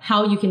about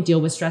how you can deal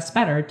with stress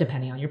better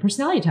depending on your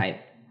personality type.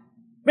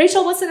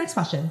 Rachel, what's the next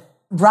question?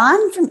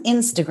 Ron from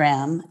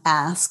Instagram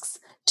asks,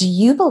 do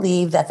you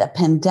believe that the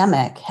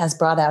pandemic has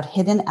brought out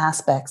hidden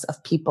aspects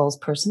of people's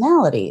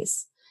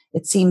personalities?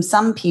 It seems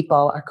some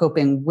people are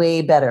coping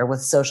way better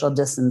with social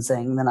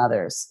distancing than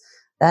others.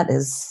 That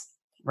is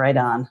right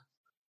on.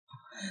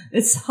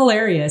 It's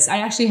hilarious. I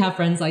actually have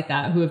friends like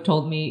that who have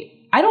told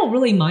me, I don't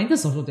really mind the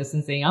social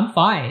distancing. I'm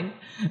fine.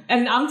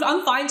 And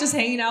I'm fine just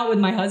hanging out with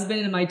my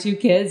husband and my two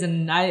kids.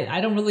 And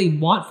I don't really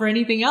want for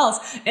anything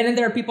else. And then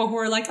there are people who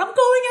are like, I'm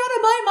going out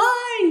of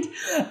my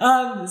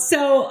mind.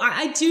 So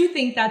I do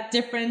think that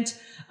different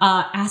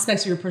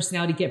aspects of your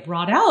personality get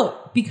brought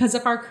out because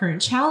of our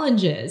current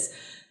challenges.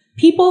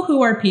 People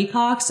who are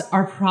peacocks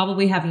are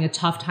probably having a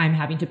tough time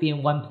having to be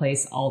in one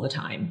place all the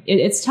time.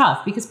 It's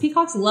tough because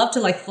peacocks love to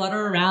like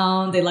flutter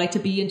around. They like to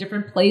be in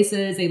different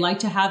places. They like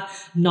to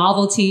have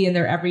novelty in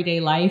their everyday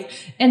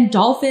life. And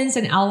dolphins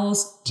and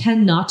owls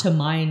tend not to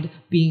mind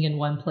being in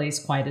one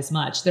place quite as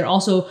much. They're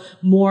also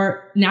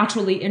more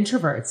naturally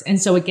introverts.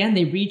 And so again,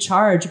 they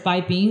recharge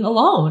by being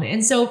alone.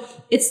 And so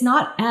it's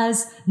not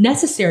as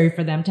necessary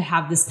for them to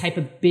have this type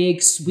of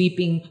big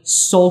sweeping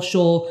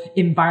social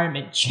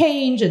environment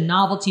change and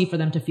novelty for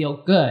them to feel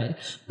good.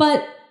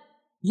 But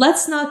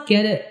let's not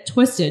get it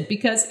twisted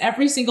because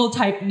every single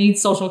type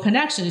needs social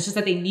connection. It's just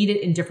that they need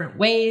it in different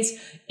ways,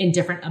 in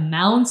different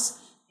amounts.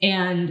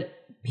 And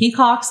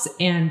peacocks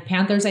and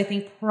panthers, I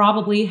think,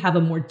 probably have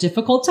a more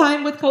difficult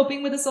time with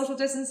coping with the social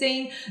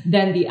distancing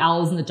than the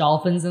owls and the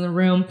dolphins in the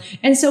room.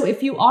 And so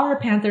if you are a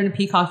panther and a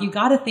peacock, you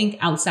got to think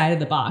outside of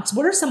the box.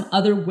 What are some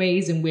other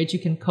ways in which you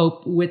can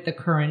cope with the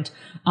current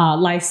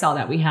lifestyle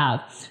that we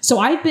have? So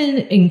I've been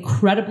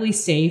incredibly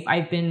safe.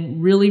 I've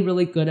been really,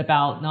 really good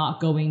about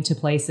not going to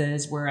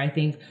places where I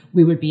think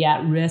we would be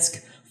at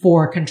risk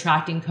for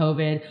contracting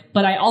COVID,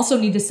 but I also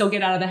need to still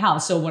get out of the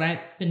house. So what I've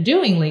been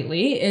doing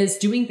lately is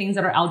doing things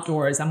that are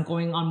outdoors. I'm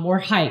going on more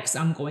hikes.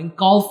 I'm going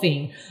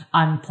golfing.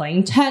 I'm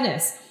playing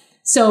tennis.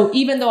 So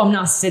even though I'm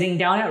not sitting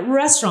down at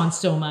restaurants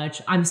so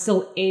much, I'm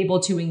still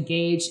able to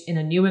engage in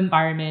a new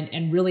environment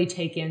and really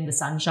take in the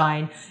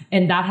sunshine.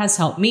 And that has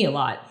helped me a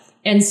lot.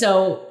 And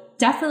so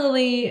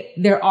definitely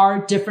there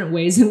are different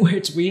ways in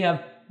which we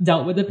have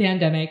dealt with the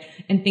pandemic,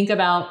 and think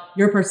about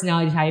your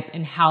personality type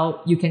and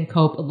how you can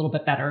cope a little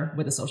bit better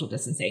with the social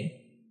distancing.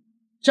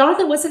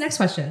 Jonathan, what's the next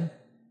question?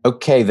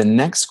 Okay, the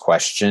next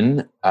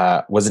question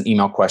was an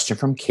email question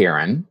from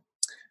Karen.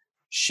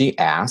 She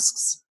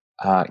asks,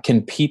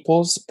 can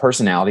people's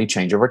personality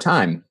change over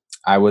time?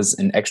 I was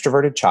an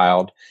extroverted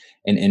child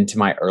and into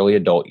my early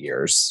adult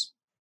years,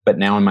 but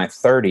now in my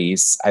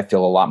 30s, I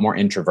feel a lot more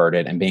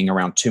introverted, and being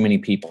around too many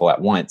people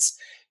at once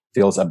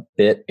feels a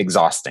bit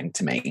exhausting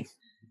to me.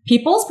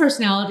 People's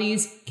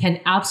personalities can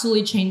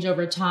absolutely change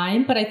over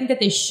time, but I think that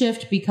they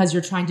shift because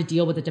you're trying to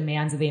deal with the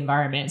demands of the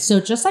environment.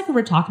 So just like we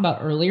were talking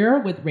about earlier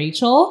with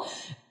Rachel,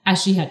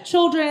 as she had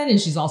children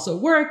and she's also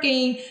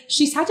working,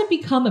 she's had to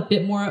become a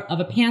bit more of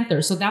a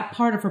panther. So that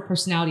part of her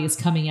personality is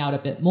coming out a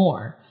bit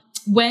more.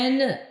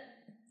 When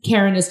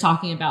Karen is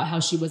talking about how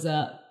she was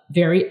a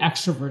very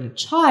extroverted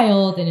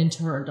child and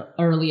into her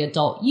early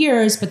adult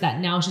years, but that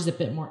now she's a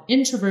bit more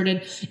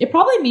introverted, it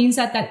probably means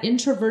that that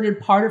introverted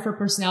part of her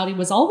personality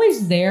was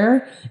always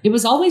there. It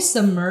was always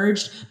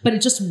submerged, but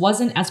it just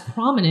wasn't as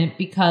prominent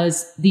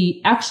because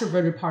the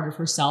extroverted part of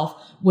herself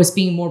was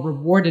being more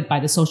rewarded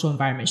by the social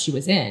environment she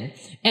was in.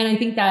 And I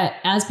think that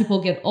as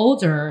people get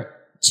older,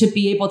 to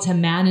be able to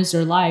manage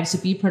their lives, to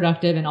be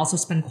productive and also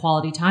spend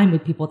quality time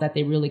with people that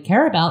they really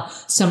care about,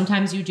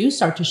 sometimes you do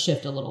start to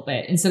shift a little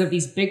bit. Instead of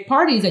these big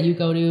parties that you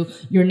go to,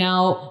 you're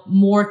now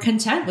more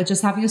content with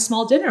just having a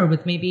small dinner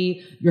with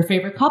maybe your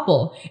favorite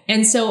couple.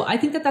 And so I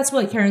think that that's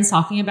what Karen's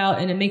talking about.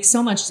 And it makes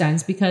so much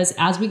sense because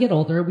as we get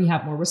older, we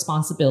have more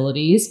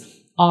responsibilities.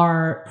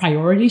 Our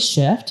priorities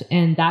shift,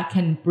 and that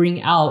can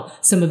bring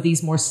out some of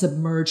these more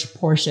submerged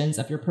portions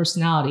of your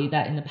personality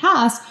that in the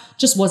past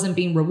just wasn't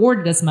being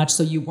rewarded as much.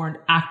 So you weren't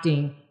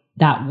acting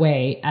that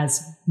way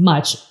as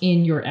much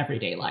in your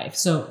everyday life.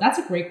 So that's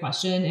a great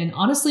question. And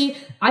honestly,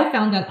 I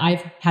found that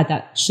I've had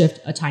that shift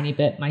a tiny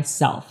bit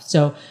myself.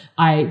 So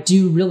I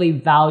do really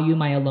value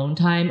my alone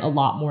time a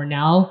lot more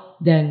now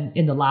than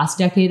in the last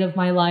decade of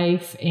my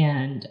life.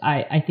 And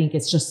I think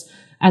it's just,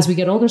 as we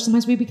get older,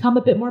 sometimes we become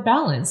a bit more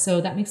balanced.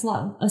 So that makes a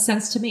lot of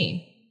sense to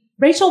me.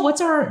 Rachel,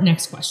 what's our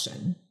next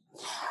question?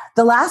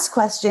 The last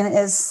question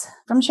is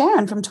from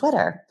Sharon from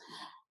Twitter.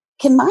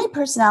 Can my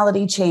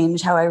personality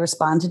change how I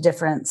respond to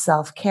different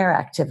self-care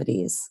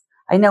activities?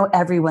 I know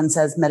everyone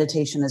says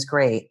meditation is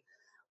great,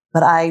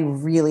 but I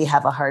really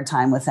have a hard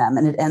time with them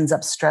and it ends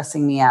up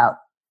stressing me out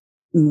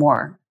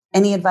more.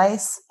 Any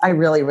advice? I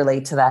really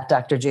relate to that,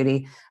 Dr.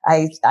 Judy.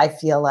 I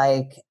feel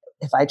like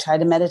if I try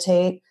to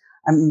meditate,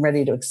 I'm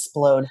ready to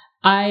explode.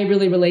 I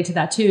really relate to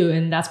that too.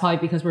 And that's probably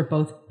because we're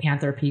both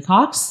panther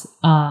peacocks.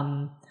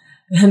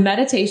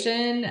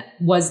 Meditation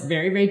was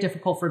very, very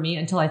difficult for me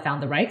until I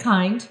found the right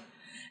kind.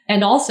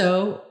 And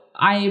also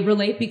I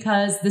relate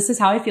because this is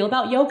how I feel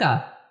about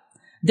yoga.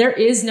 There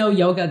is no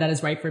yoga that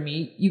is right for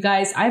me. You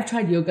guys, I've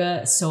tried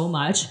yoga so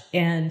much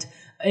and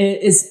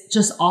it is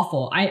just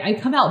awful. I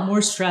come out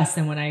more stressed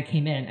than when I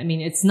came in. I mean,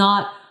 it's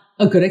not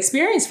a good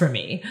experience for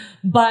me,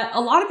 but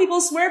a lot of people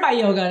swear by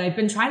yoga and I've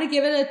been trying to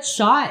give it a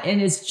shot and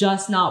it's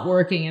just not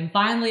working. And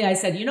finally I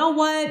said, you know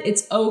what?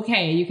 It's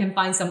okay. You can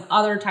find some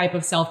other type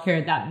of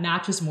self-care that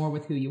matches more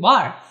with who you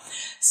are.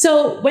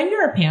 So when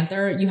you're a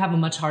panther, you have a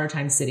much harder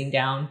time sitting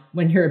down.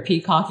 When you're a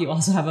peacock, you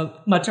also have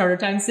a much harder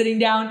time sitting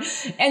down.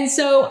 And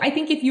so I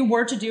think if you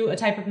were to do a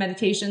type of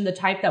meditation, the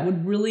type that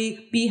would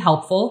really be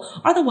helpful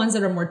are the ones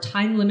that are more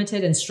time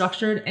limited and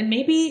structured, and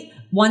maybe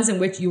ones in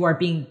which you are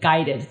being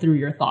guided through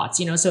your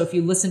thoughts. So if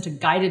you listen to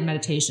guided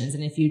meditations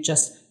and if you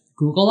just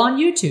Google on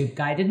YouTube,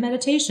 guided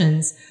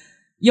meditations.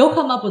 You'll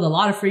come up with a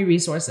lot of free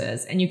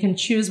resources, and you can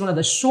choose one of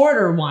the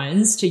shorter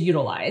ones to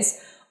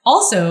utilize.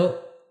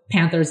 Also,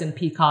 panthers and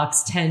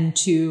peacocks tend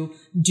to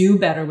do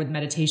better with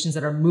meditations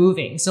that are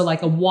moving. So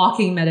like a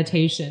walking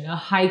meditation, a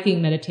hiking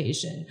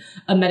meditation,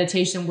 a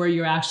meditation where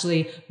you're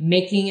actually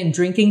making and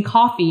drinking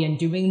coffee and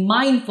doing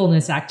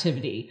mindfulness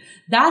activity.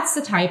 That's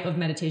the type of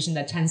meditation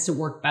that tends to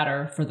work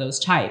better for those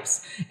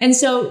types. And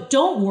so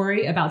don't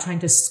worry about trying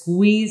to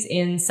squeeze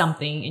in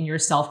something in your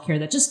self-care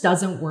that just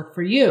doesn't work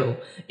for you.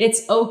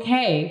 It's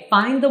okay.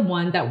 Find the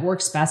one that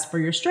works best for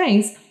your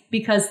strengths,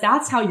 because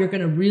that's how you're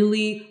going to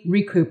really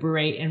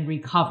recuperate and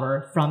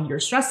recover from your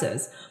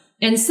stresses.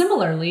 And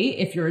similarly,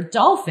 if you're a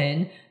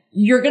dolphin,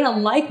 you're going to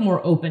like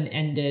more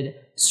open-ended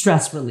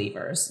stress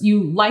relievers.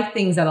 You like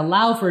things that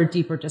allow for a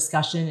deeper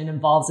discussion and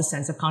involves a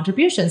sense of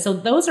contribution. So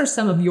those are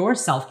some of your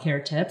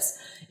self-care tips.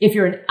 If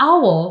you're an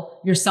owl,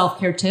 your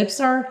self-care tips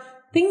are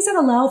things that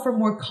allow for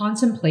more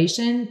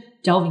contemplation,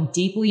 delving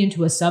deeply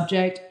into a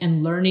subject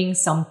and learning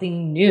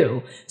something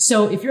new.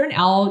 So if you're an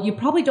owl, you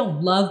probably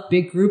don't love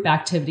big group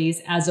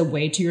activities as a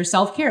way to your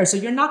self-care. So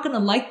you're not going to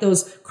like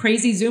those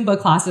crazy Zumba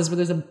classes where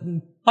there's a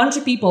bunch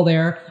of people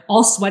there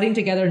all sweating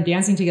together and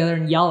dancing together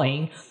and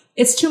yelling.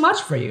 It's too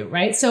much for you,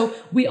 right? So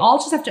we all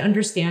just have to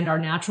understand our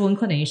natural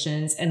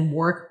inclinations and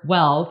work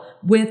well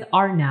with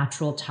our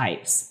natural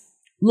types.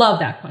 Love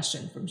that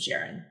question from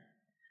Sharon.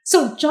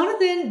 So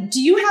Jonathan,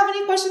 do you have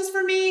any questions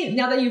for me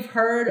now that you've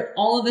heard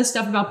all of this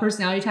stuff about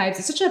personality types?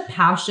 It's such a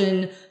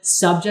passion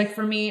subject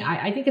for me.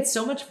 I think it's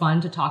so much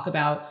fun to talk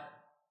about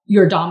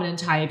your dominant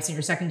types and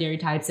your secondary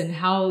types and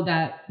how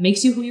that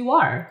makes you who you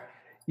are.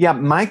 Yeah,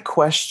 my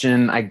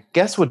question, I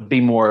guess, would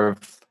be more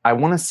of, I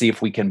want to see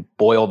if we can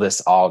boil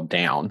this all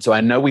down. So I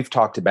know we've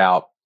talked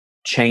about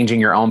changing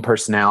your own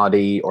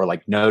personality or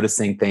like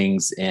noticing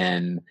things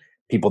in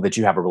people that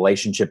you have a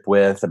relationship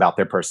with about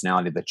their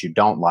personality that you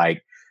don't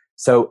like.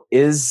 So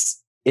is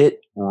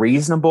it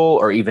reasonable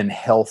or even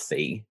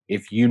healthy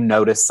if you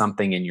notice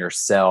something in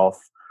yourself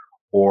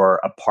or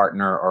a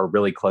partner or a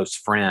really close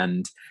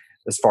friend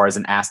as far as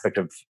an aspect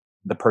of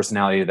the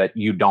personality that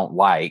you don't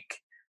like?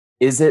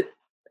 Is it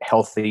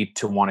healthy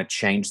to want to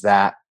change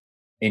that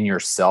in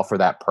yourself or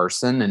that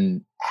person?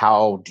 And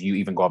how do you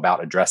even go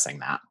about addressing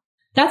that?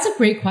 That's a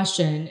great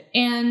question.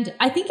 And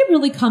I think it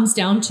really comes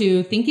down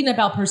to thinking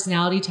about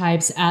personality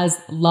types as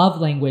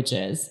love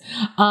languages.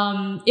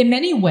 In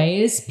many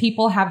ways,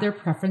 people have their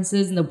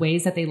preferences in the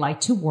ways that they like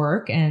to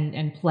work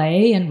and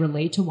play and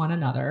relate to one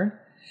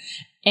another.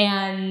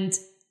 And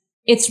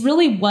it's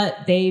really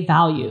what they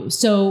value.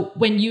 So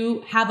when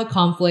you have a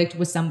conflict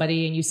with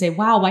somebody and you say,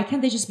 wow, why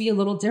can't they just be a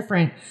little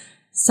different?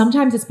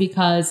 Sometimes it's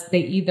because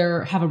they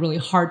either have a really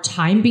hard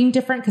time being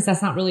different because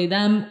that's not really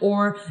them,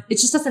 or it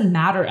just doesn't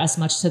matter as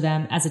much to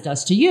them as it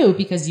does to you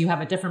because you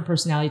have a different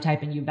personality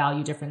type and you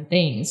value different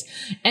things.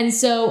 And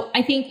so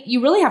I think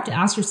you really have to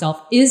ask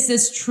yourself, is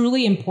this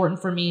truly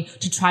important for me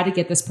to try to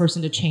get this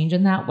person to change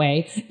in that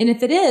way? And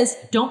if it is,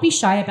 don't be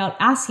shy about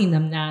asking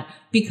them that,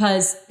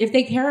 because if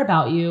they care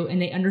about you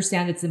and they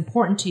understand it's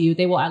important to you,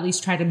 they will at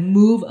least try to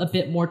move a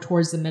bit more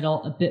towards the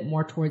middle, a bit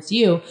more towards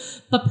you.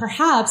 But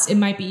perhaps it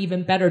might be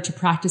even better to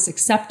practice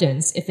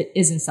acceptance if it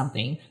isn't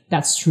something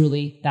that's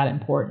truly that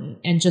important.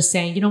 And just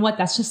saying, you know what,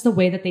 that's just the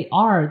way that they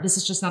are. This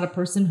is just not a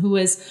person who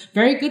is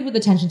very good with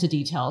attention to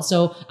detail.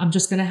 So I'm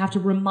just going to have to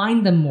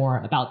remind them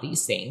more about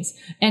these things.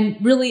 And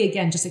really,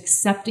 again, just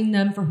accepting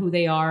them for who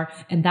they are.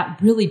 And that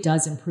really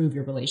does improve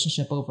your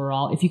relationship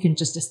overall if you can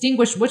just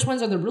distinguish which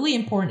ones are the really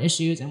important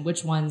issues and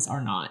which ones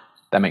are not.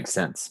 That makes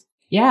sense.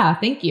 Yeah,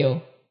 thank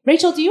you.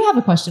 Rachel, do you have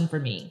a question for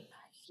me?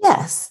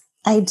 Yes,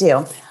 I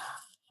do.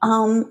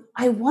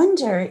 I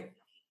wonder,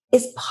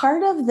 is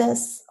part of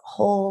this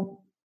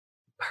whole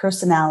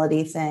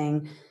personality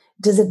thing,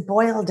 does it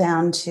boil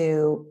down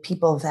to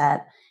people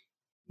that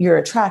you're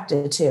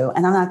attracted to?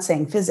 And I'm not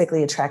saying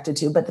physically attracted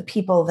to, but the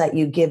people that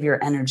you give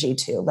your energy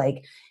to.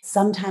 Like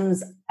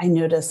sometimes I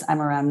notice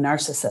I'm around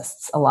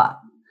narcissists a lot.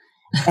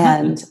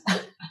 And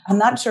I'm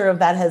not sure if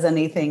that has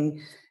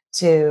anything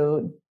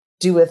to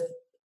do with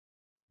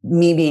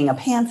me being a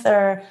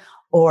panther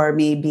or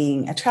me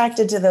being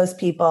attracted to those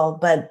people,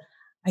 but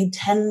I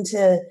tend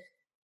to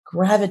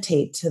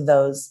gravitate to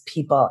those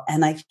people.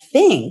 And I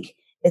think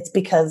it's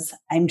because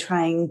I'm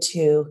trying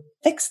to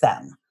fix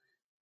them.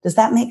 Does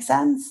that make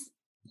sense?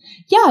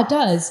 Yeah, it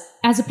does.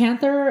 As a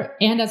panther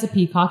and as a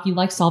peacock, you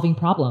like solving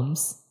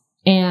problems.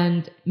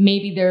 And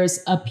maybe there's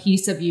a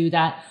piece of you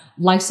that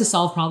likes to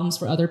solve problems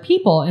for other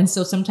people. And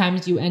so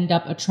sometimes you end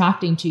up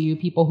attracting to you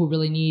people who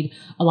really need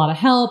a lot of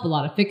help, a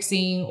lot of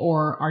fixing,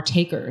 or are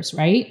takers,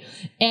 right?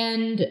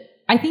 And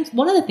I think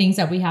one of the things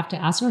that we have to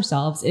ask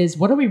ourselves is,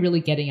 what are we really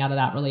getting out of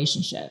that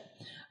relationship?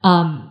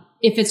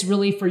 If it's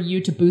really for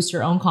you to boost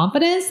your own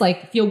confidence,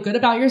 like feel good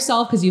about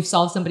yourself because you've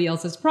solved somebody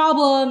else's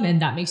problem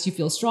and that makes you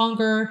feel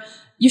stronger,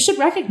 you should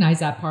recognize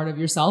that part of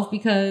yourself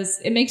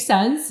because it makes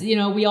sense. You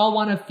know, we all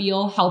want to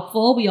feel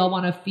helpful. We all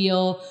want to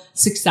feel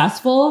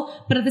successful.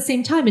 But at the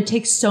same time, it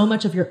takes so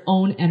much of your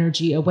own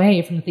energy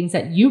away from the things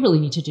that you really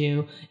need to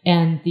do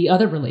and the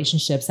other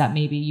relationships that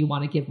maybe you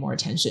want to give more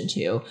attention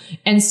to.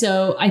 And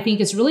so I think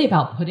it's really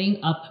about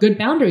putting up good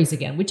boundaries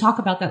again. We talk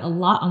about that a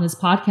lot on this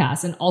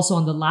podcast and also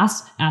on the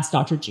last Ask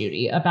Dr.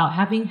 Judy about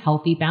having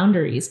healthy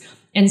boundaries.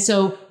 And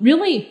so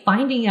really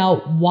finding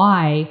out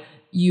why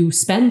you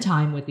spend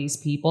time with these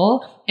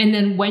people. And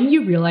then when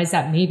you realize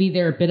that maybe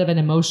they're a bit of an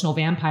emotional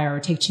vampire or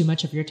take too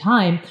much of your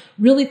time,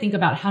 really think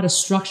about how to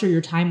structure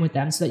your time with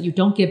them so that you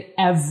don't give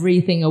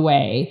everything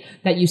away,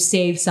 that you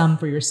save some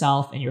for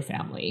yourself and your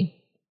family.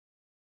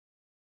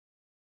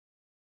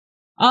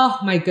 Oh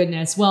my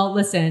goodness. Well,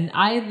 listen,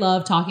 I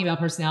love talking about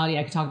personality.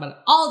 I could talk about it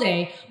all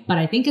day, but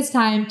I think it's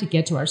time to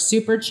get to our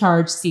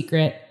supercharged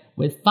secret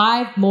with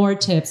 5 more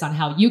tips on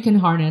how you can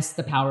harness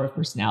the power of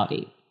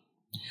personality.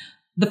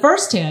 The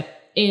first tip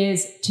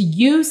is to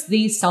use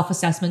these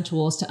self-assessment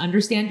tools to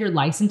understand your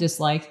likes and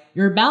dislikes,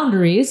 your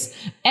boundaries,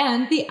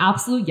 and the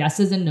absolute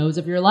yeses and nos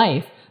of your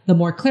life. The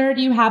more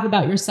clarity you have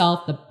about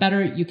yourself, the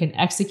better you can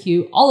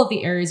execute all of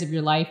the areas of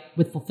your life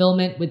with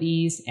fulfillment, with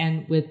ease,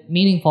 and with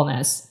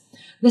meaningfulness.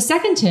 The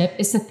second tip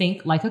is to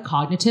think like a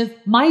cognitive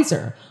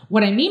miser.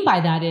 What I mean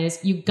by that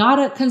is you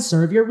gotta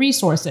conserve your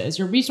resources.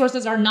 Your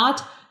resources are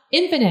not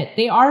infinite.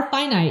 They are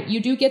finite.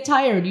 You do get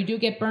tired. You do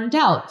get burnt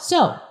out.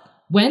 So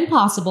when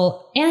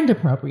possible and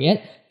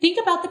appropriate, think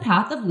about the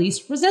path of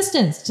least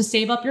resistance to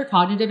save up your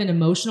cognitive and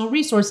emotional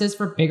resources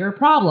for bigger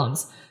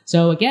problems.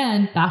 So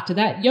again, back to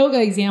that yoga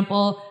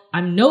example,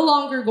 I'm no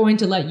longer going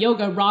to let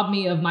yoga rob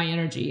me of my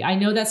energy. I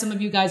know that some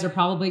of you guys are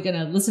probably going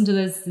to listen to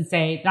this and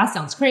say, that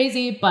sounds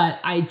crazy, but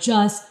I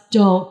just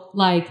don't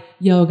like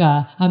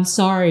yoga. I'm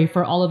sorry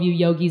for all of you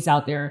yogis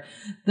out there.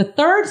 The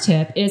third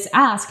tip is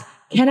ask,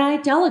 can I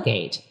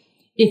delegate?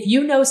 If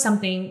you know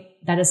something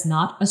that is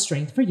not a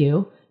strength for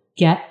you,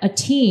 get a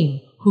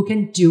team who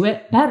can do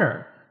it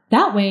better.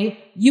 That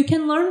way, you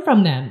can learn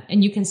from them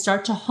and you can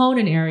start to hone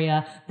an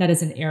area that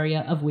is an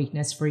area of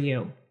weakness for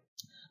you.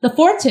 The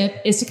fourth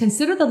tip is to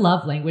consider the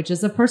love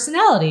languages of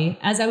personality.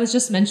 As I was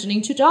just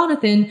mentioning to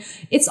Jonathan,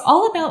 it's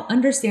all about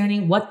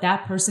understanding what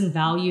that person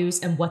values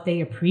and what they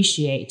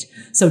appreciate.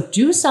 So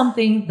do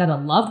something that a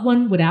loved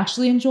one would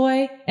actually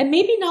enjoy and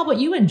maybe not what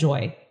you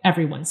enjoy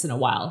every once in a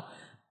while.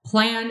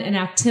 Plan an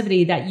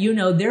activity that you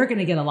know they're going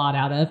to get a lot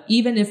out of,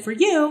 even if for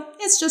you,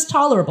 it's just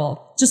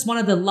tolerable. Just one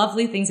of the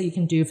lovely things that you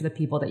can do for the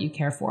people that you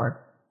care for.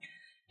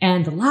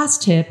 And the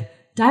last tip,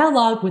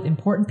 dialogue with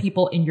important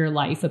people in your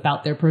life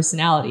about their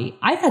personality.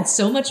 I've had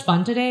so much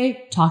fun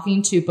today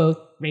talking to both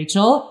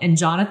Rachel and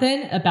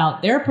Jonathan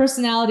about their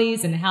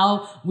personalities and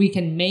how we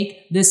can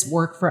make this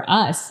work for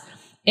us.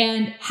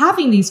 And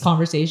having these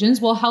conversations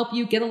will help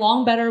you get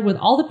along better with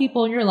all the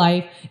people in your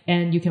life,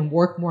 and you can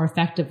work more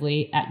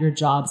effectively at your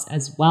jobs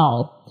as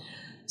well.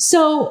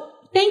 So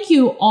thank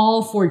you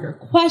all for your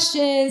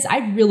questions.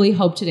 I really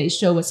hope today's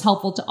show was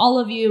helpful to all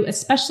of you,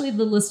 especially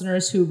the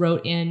listeners who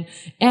wrote in.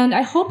 And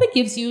I hope it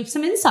gives you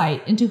some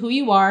insight into who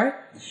you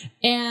are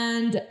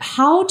and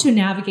how to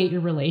navigate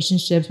your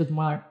relationships with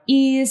more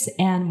ease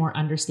and more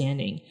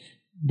understanding.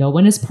 No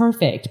one is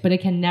perfect, but it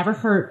can never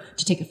hurt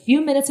to take a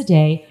few minutes a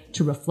day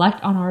to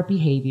reflect on our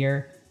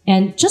behavior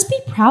and just be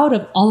proud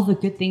of all of the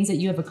good things that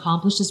you have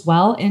accomplished as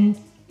well. And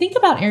think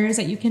about areas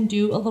that you can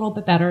do a little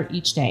bit better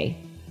each day.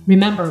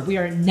 Remember, we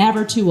are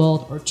never too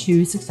old or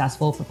too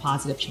successful for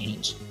positive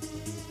change.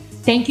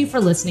 Thank you for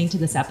listening to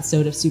this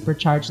episode of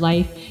Supercharged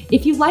Life.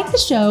 If you like the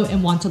show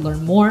and want to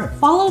learn more,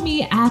 follow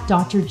me at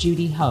Dr.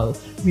 Judy Ho.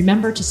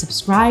 Remember to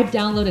subscribe,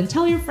 download, and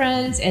tell your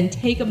friends, and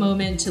take a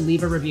moment to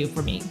leave a review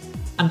for me.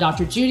 I'm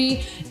Dr.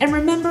 Judy, and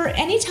remember,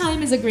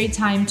 anytime is a great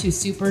time to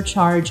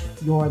supercharge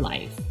your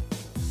life.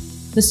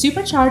 The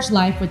Supercharged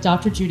Life with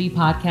Dr. Judy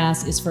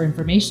podcast is for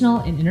informational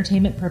and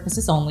entertainment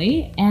purposes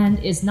only and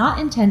is not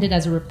intended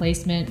as a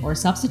replacement or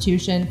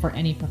substitution for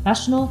any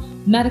professional,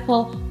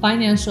 medical,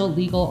 financial,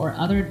 legal, or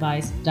other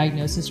advice,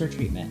 diagnosis, or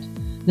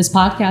treatment. This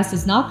podcast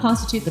does not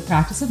constitute the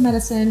practice of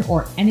medicine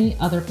or any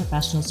other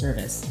professional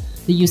service.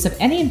 The use of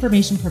any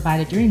information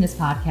provided during this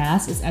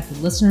podcast is at the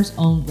listener's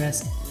own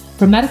risk.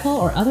 For medical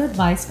or other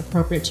advice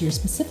appropriate to your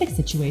specific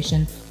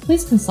situation,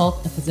 please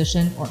consult a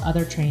physician or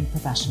other trained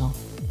professional.